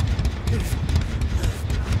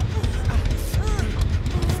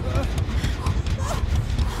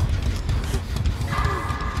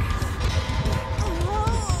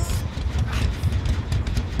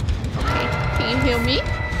 Okay, can you heal me?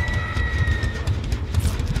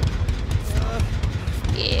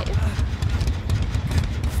 Yeah.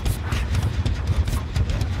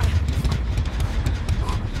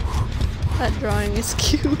 That drawing is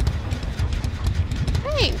cute.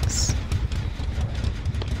 Thanks!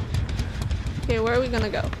 Okay, where are we gonna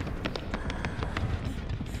go?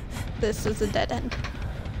 This is a dead end.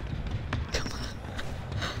 Come on.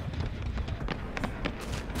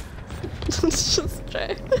 Let's just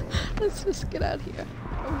try. Let's just get out of here.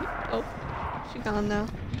 Oh, she's gone now.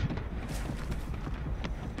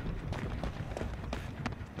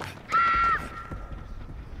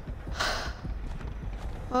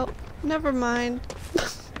 Well, never mind.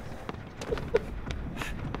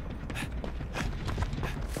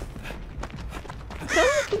 I feel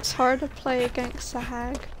like it's hard to play against a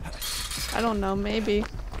hag. I don't know, maybe.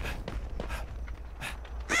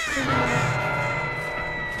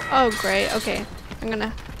 Oh, great. Okay, I'm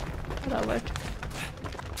gonna head over.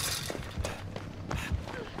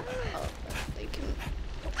 Oh, they can.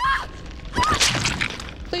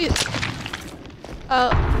 Please.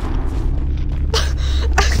 I'm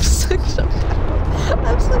such a.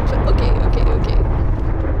 Okay.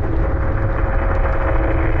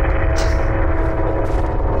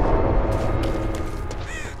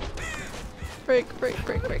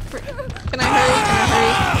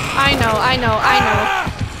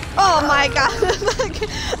 my god.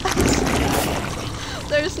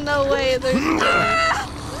 There's no way. There's no way.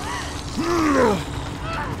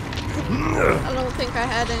 I don't think I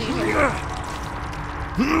had any hope.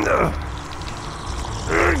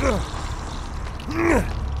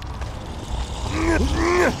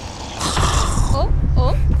 Oh,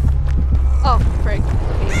 oh. Oh, frick.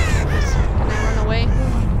 Okay. Can I run away?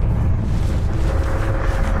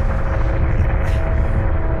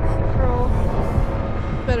 Girl.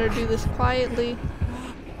 Better do this quietly.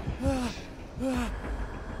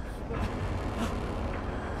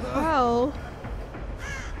 Wow.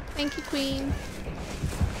 Thank you, Queen.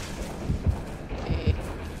 Okay.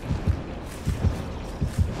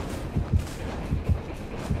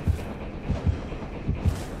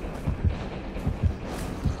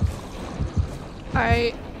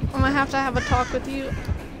 Alright, I'm gonna have to have a talk with you.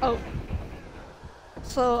 Oh.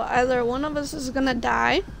 So either one of us is gonna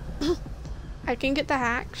die. I can get the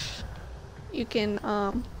hacks. You can,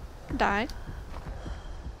 die.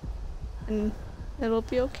 And it'll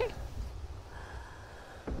be okay.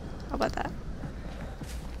 How about that?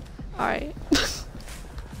 Alright.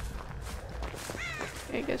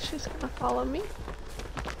 I guess she's gonna follow me.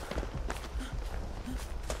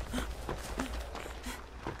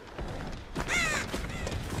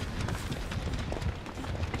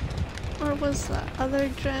 Where was the other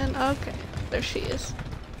gen? Okay, there she is.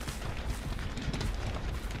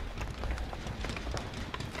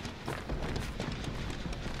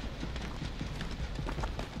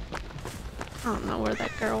 I don't know where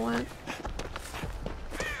that girl went.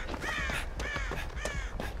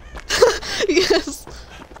 Yes!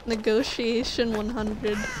 Negotiation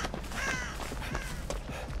 100.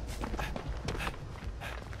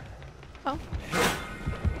 Oh.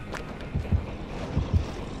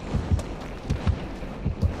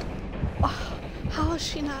 Oh, how is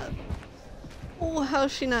she not? Oh, how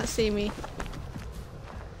is she not see me?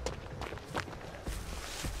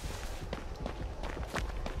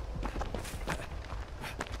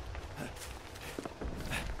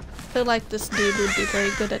 I feel like this dude would be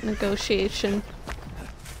very good at negotiation.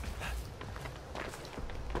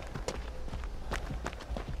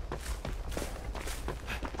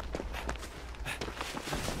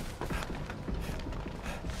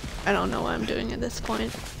 I don't know what I'm doing at this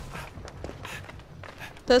point.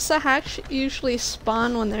 Does the hack usually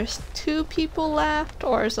spawn when there's 2 people left,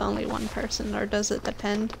 or is only 1 person, or does it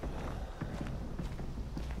depend?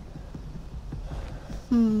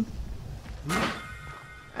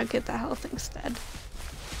 I'd get the health instead,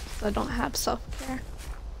 so I don't have self-care.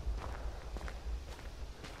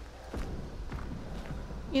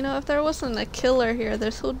 You know, if there wasn't a killer here,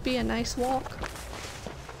 this would be a nice walk.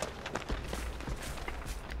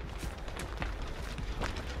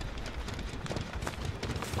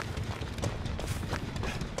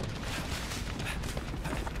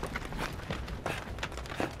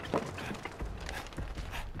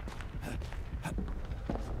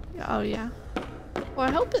 Oh yeah. Well,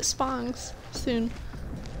 I hope it spawns soon.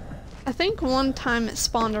 I think one time it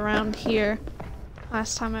spawned around here.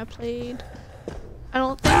 Last time I played. I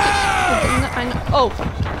don't think I know. Oh,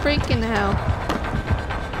 freaking hell.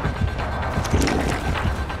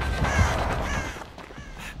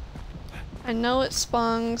 I know it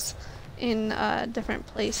spawns in different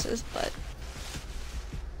places, but...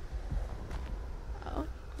 Oh,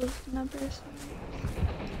 those numbers.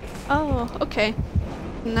 Oh, okay.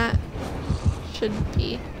 And that should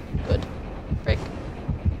be good. Frick.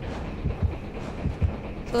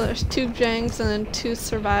 So there's 2 Jangs and then 2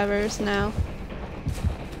 survivors now.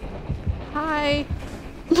 Hi!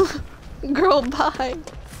 Girl, bye!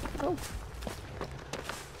 Oh.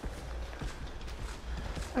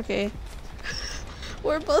 Okay.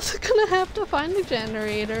 We're both gonna have to find a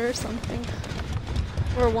generator or something.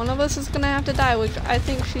 Or one of us is gonna have to die, which I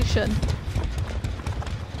think she should.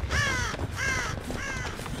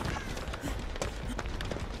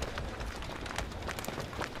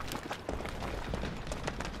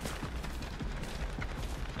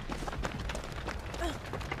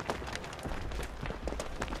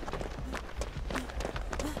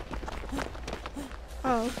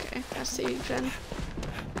 Oh, okay. I see you, Jen.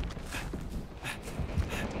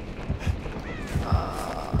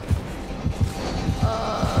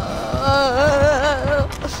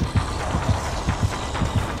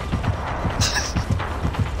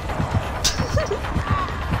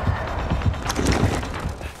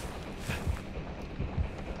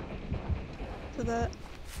 Did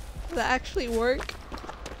that actually work?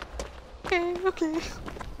 Okay, okay.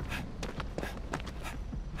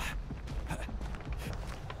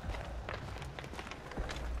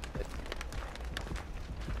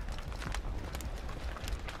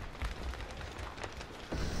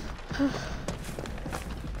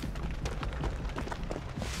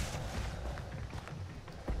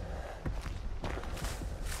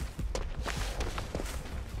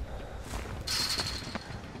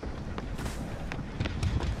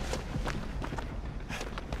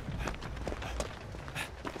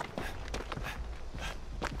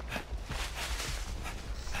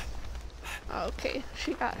 Okay,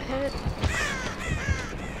 she got hit.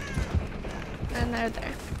 And they're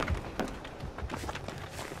there.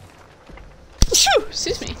 Shoo!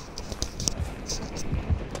 Excuse me.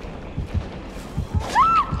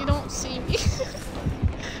 You don't see me.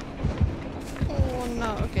 Oh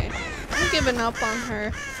no, okay. I'm giving up on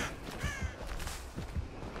her.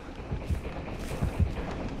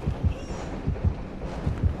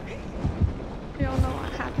 You don't know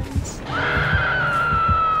what happens.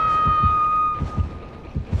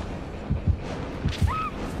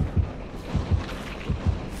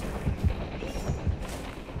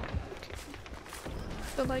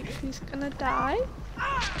 Feel like she's gonna die.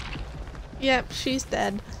 Yep, she's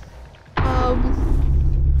dead.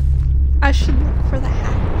 I should look for the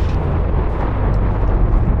hatch.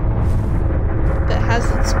 That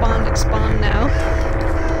hasn't spawned expawn now.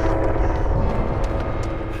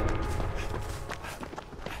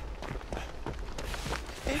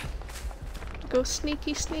 Okay. Go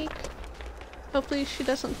sneaky sneak. Hopefully she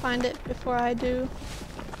doesn't find it before I do.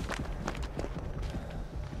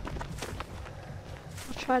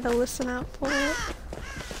 Try to listen out for it.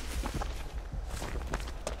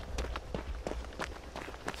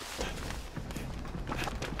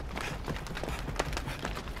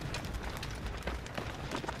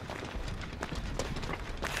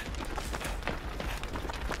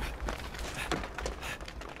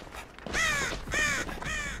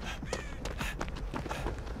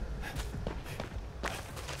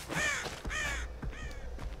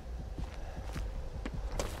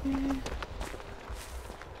 Yeah.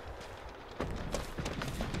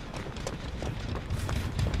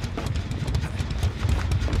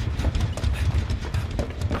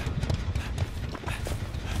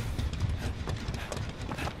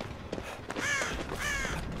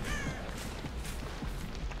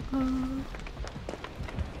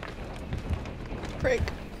 Frick.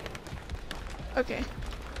 Okay.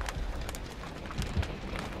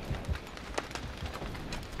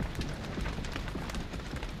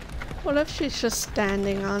 What if she's just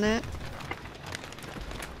standing on it?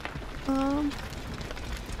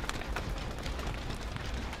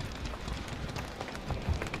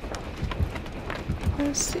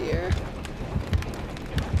 I see her.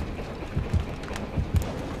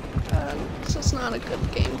 This is not a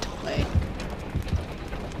good game to play.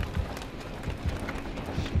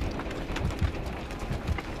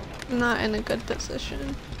 I'm not in a good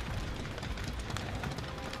position.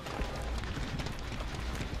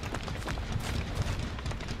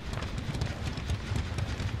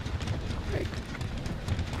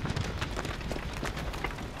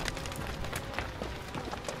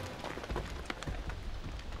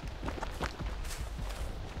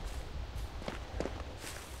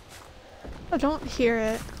 I don't hear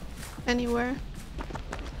it anywhere.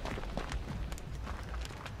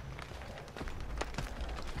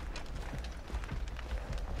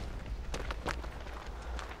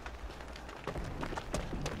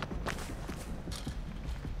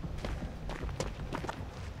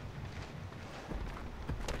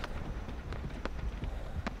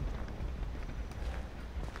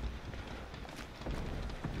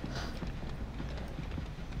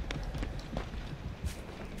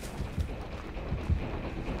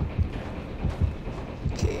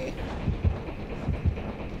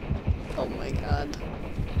 Oh my god.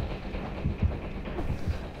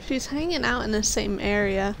 She's hanging out in the same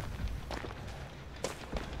area.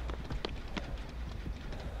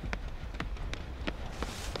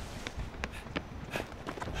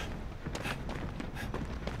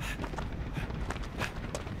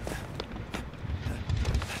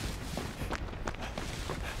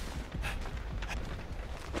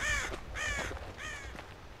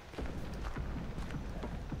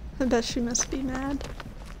 I bet she must be mad.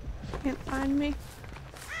 She can't find me.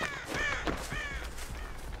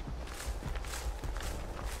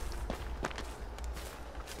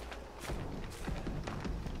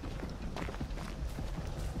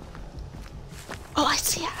 Oh, I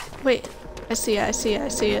see it! Wait, I see it, I see it, I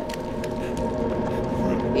see it.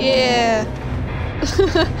 Yeah!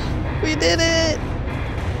 We did it!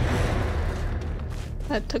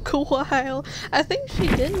 That took a while. I think she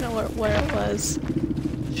did know where it was.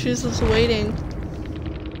 She was just waiting.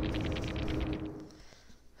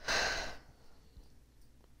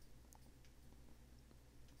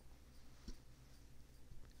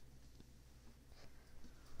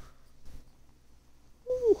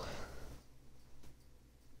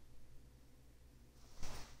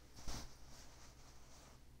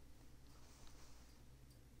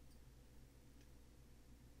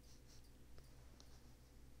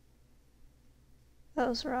 That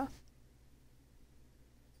was rough.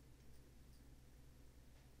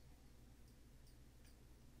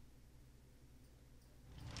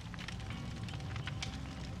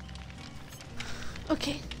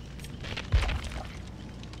 Okay.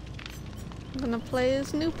 I'm gonna play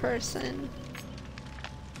as new person.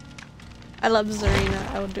 I love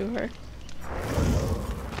Zarina, I would do her.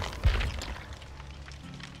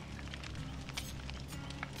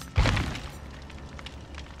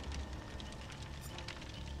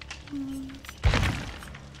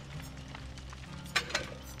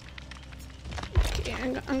 Okay,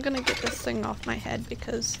 I'm gonna get this thing off my head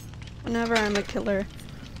because whenever I'm a killer,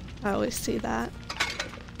 I always see that.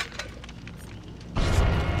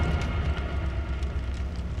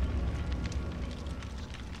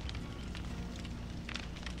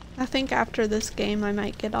 I think after this game I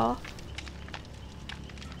might get off.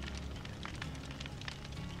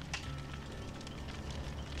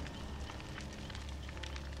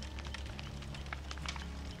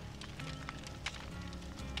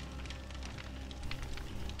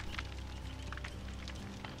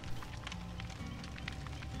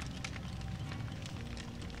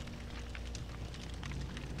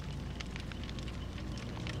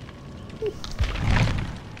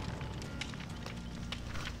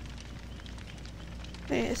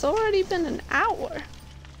 It's already been an hour.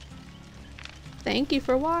 Thank you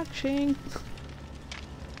for watching.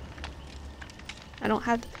 I don't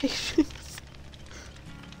have the patience.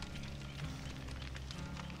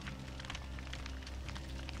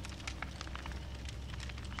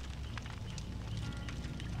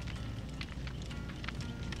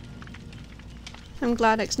 I'm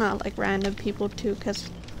glad it's not like random people too, because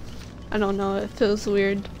I don't know, it feels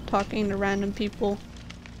weird talking to random people.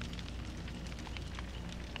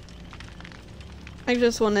 I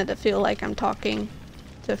just wanted to feel like I'm talking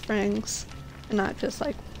to friends and not just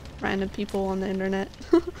like random people on the internet.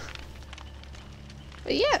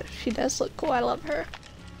 But yeah, she does look cool. I love her.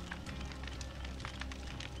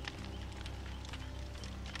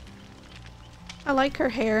 I like her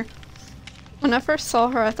hair. When I first saw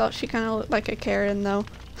her, I thought she kind of looked like a Karen though.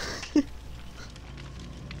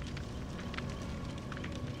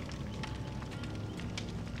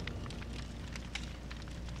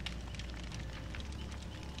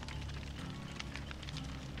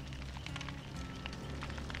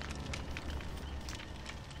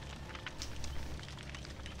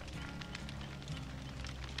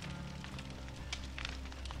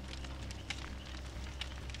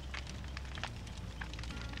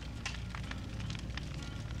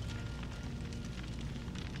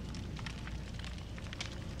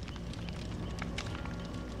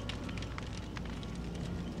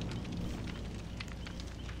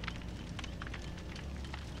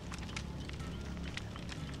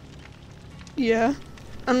 Yeah,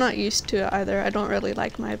 I'm not used to it either. I don't really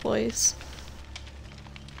like my voice.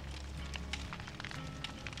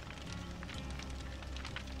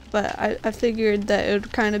 But I figured that it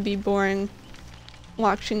would kind of be boring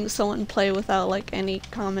watching someone play without like any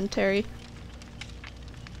commentary.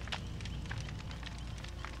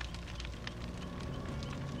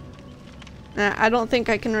 I don't think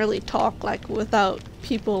I can really talk like without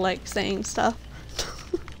people like saying stuff.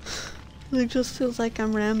 It just feels like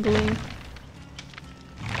I'm rambling.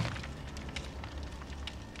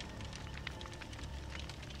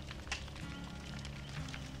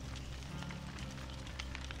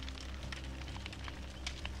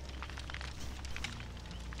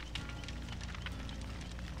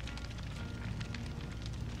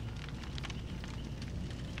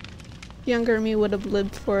 Younger me would have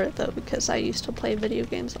lived for it though, because I used to play video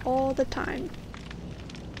games all the time.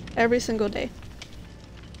 Every single day.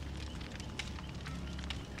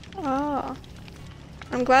 Ah.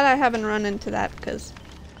 I'm glad I haven't run into that because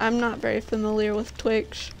I'm not very familiar with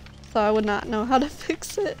Twitch, so I would not know how to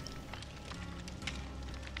fix it.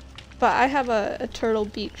 But I have a Turtle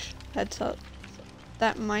Beach headset. So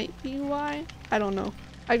that might be why. I don't know.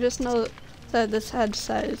 I just know that this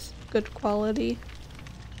headset is good quality.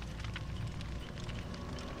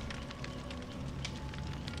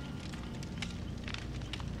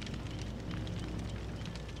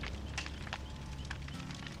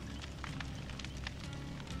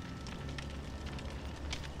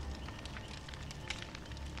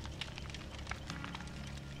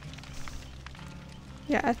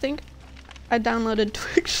 Yeah, I think I downloaded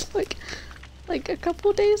Twitch like a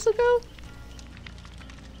couple days ago.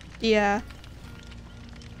 Yeah.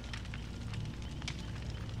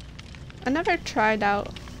 I never tried out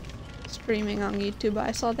streaming on YouTube, but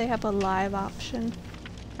I saw they have a live option.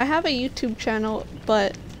 I have a YouTube channel,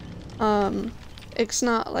 but it's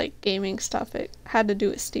not like gaming stuff. It had to do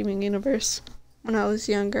with Steaming Universe. when I was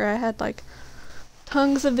younger. I had like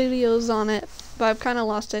tons of videos on it, but I've kind of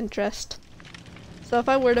lost interest. So if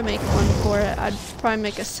I were to make one for it, I'd probably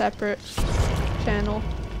make a separate channel.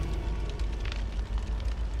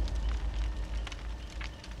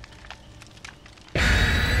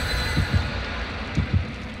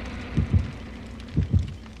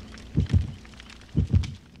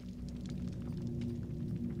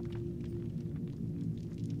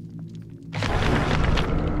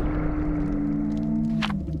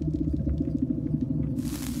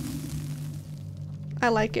 I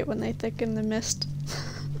like it when they thicken the mist.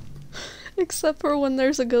 Except for when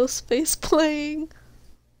there's a ghost face playing.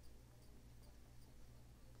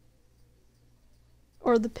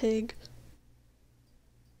 Or the pig.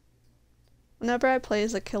 Whenever I play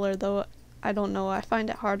as a killer though, I don't know, I find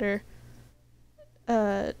it harder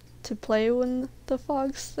to play when the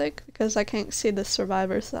fog's thick because I can't see the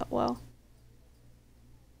survivors that well.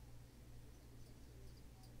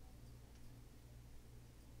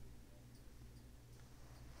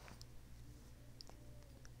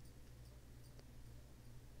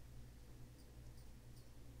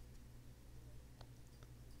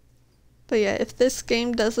 But yeah, if this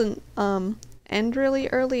game doesn't end really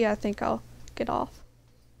early, I think I'll get off.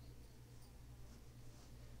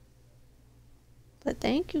 But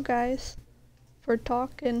thank you guys for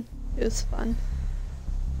talking. It was fun.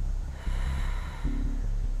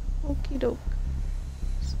 Okie doke.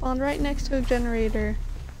 Spawned right next to a generator.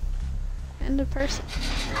 And a person.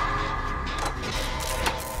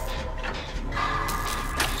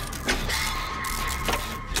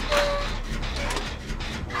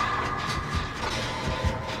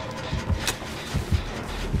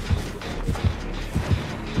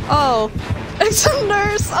 Oh, it's a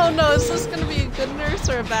nurse! Oh no, is this gonna be a good nurse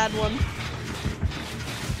or a bad one?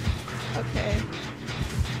 Okay.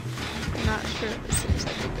 I'm not sure. This seems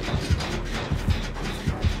like a good one.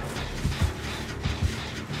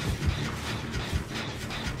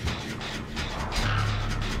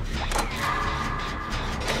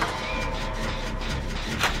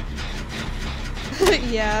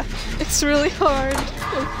 Yeah, it's really hard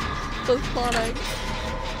with plot eggs.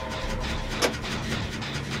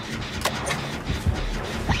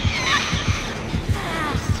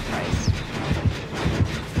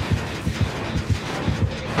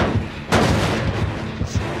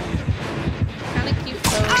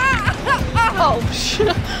 Oh,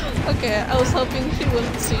 shit. Okay, I was hoping she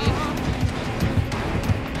wouldn't see.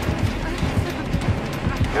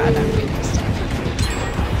 God, I'm being pissed off.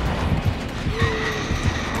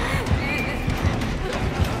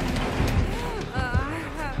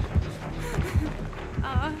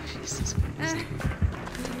 Jesus Christ.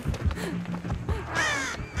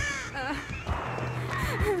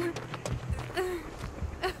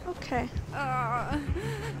 Okay.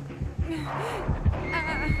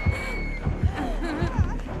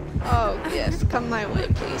 Oh, yes, come my way,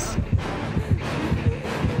 please.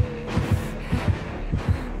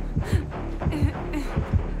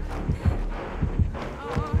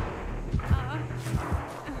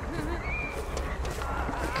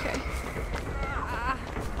 Okay.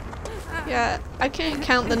 Yeah, I can't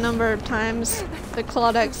count the number of times the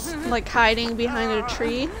Claudette's like hiding behind a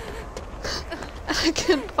tree. I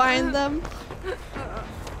can't find them.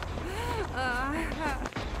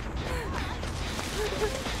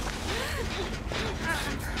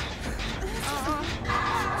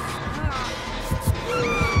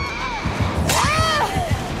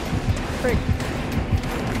 Frick.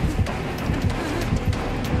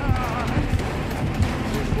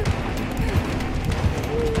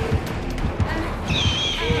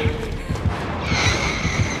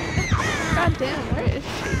 God damn, where is she?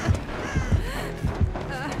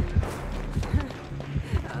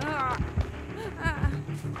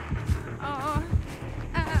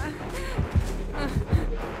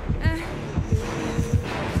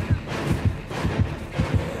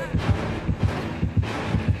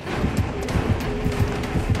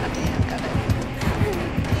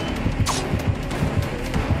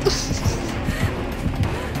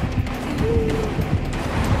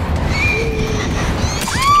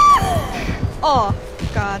 Oh,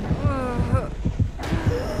 God.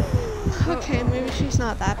 Okay, maybe she's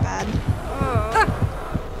not that bad.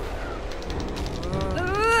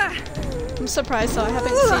 I'm surprised though, I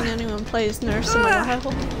haven't seen anyone play as nurse in a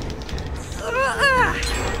while.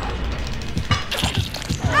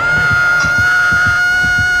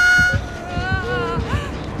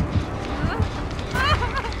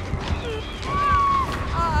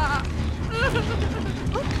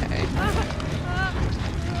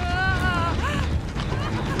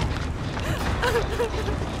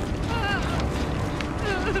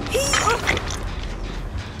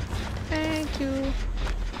 you.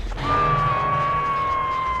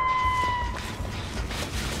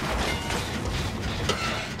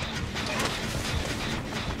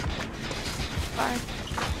 Bye.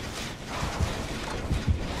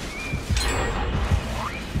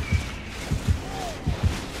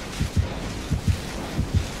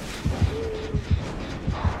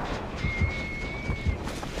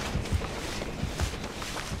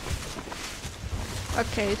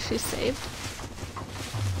 Okay, she's saved.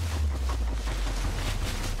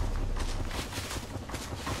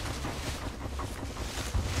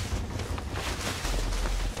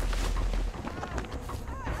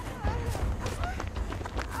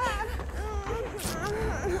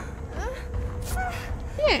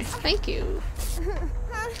 Yeah, thank you.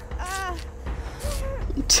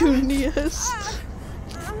 Tunias.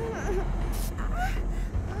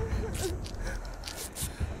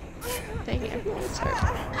 Dang it, everyone's hurt.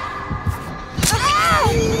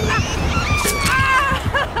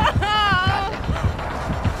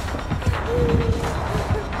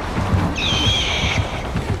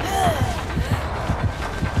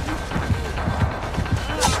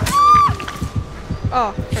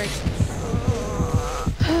 Oh, frick.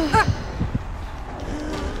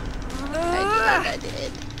 I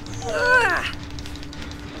did.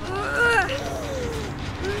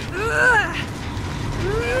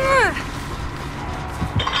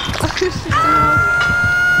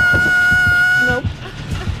 Nope.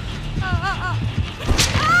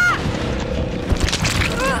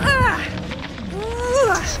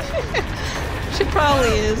 She probably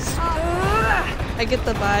is. I get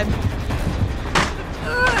the vibe.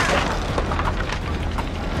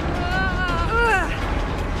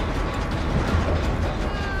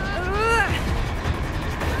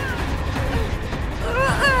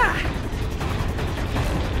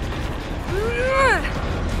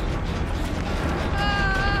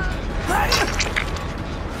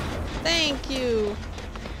 Thank you.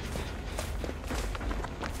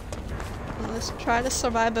 Let's try to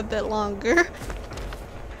survive a bit longer.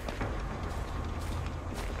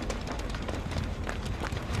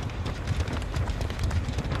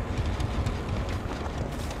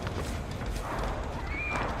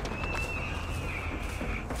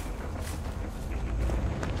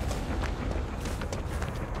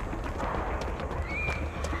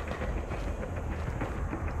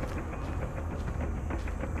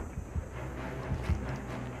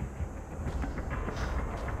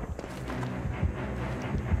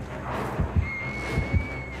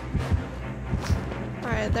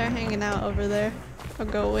 Alright, they're hanging out over there. I'll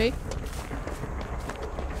go away.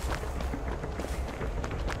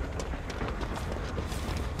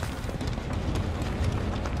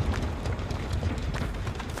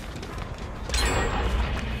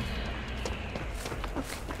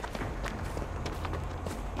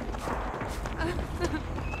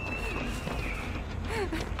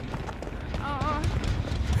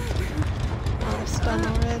 Almost done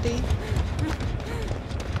already.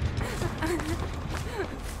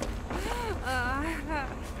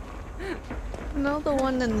 No, the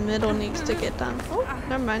one in the middle needs to get done. Oh,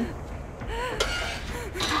 never mind.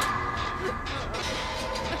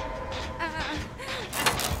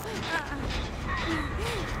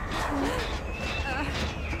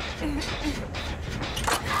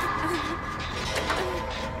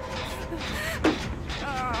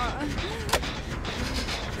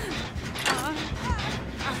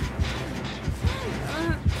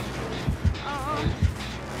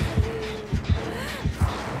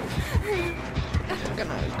 I'm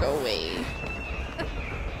gonna go away.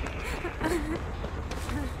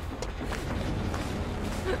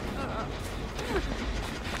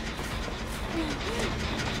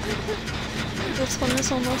 This one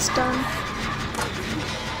is almost done.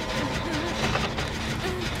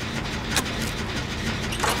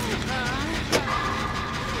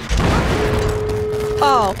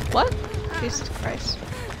 Oh, what? Jesus Christ.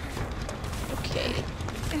 Okay.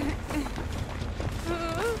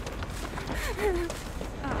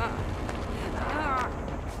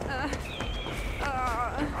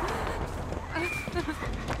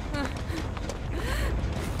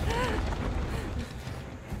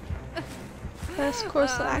 First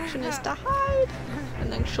course of action is to hide,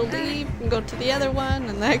 and then she'll leave and go to the other one,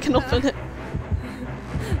 and then I can open it.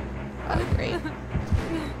 Oh, great.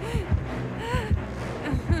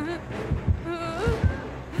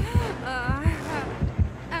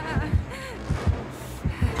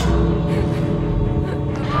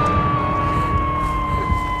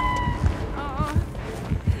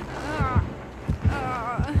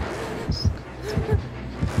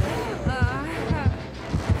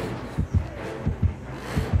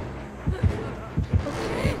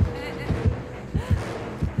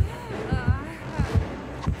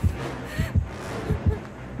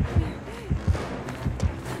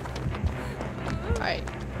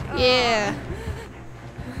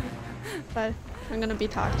 But I'm gonna be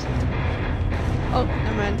toxic. Oh,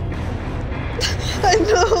 never mind. I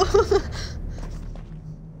know.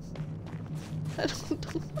 I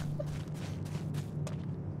don't know.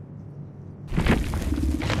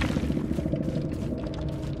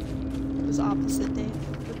 It was opposite day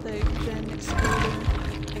with the gen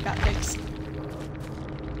exploding. It got fixed.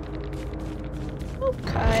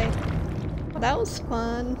 Okay. Well, that was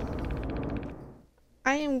fun.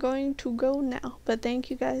 I am going to go now, but thank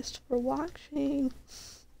you guys for watching.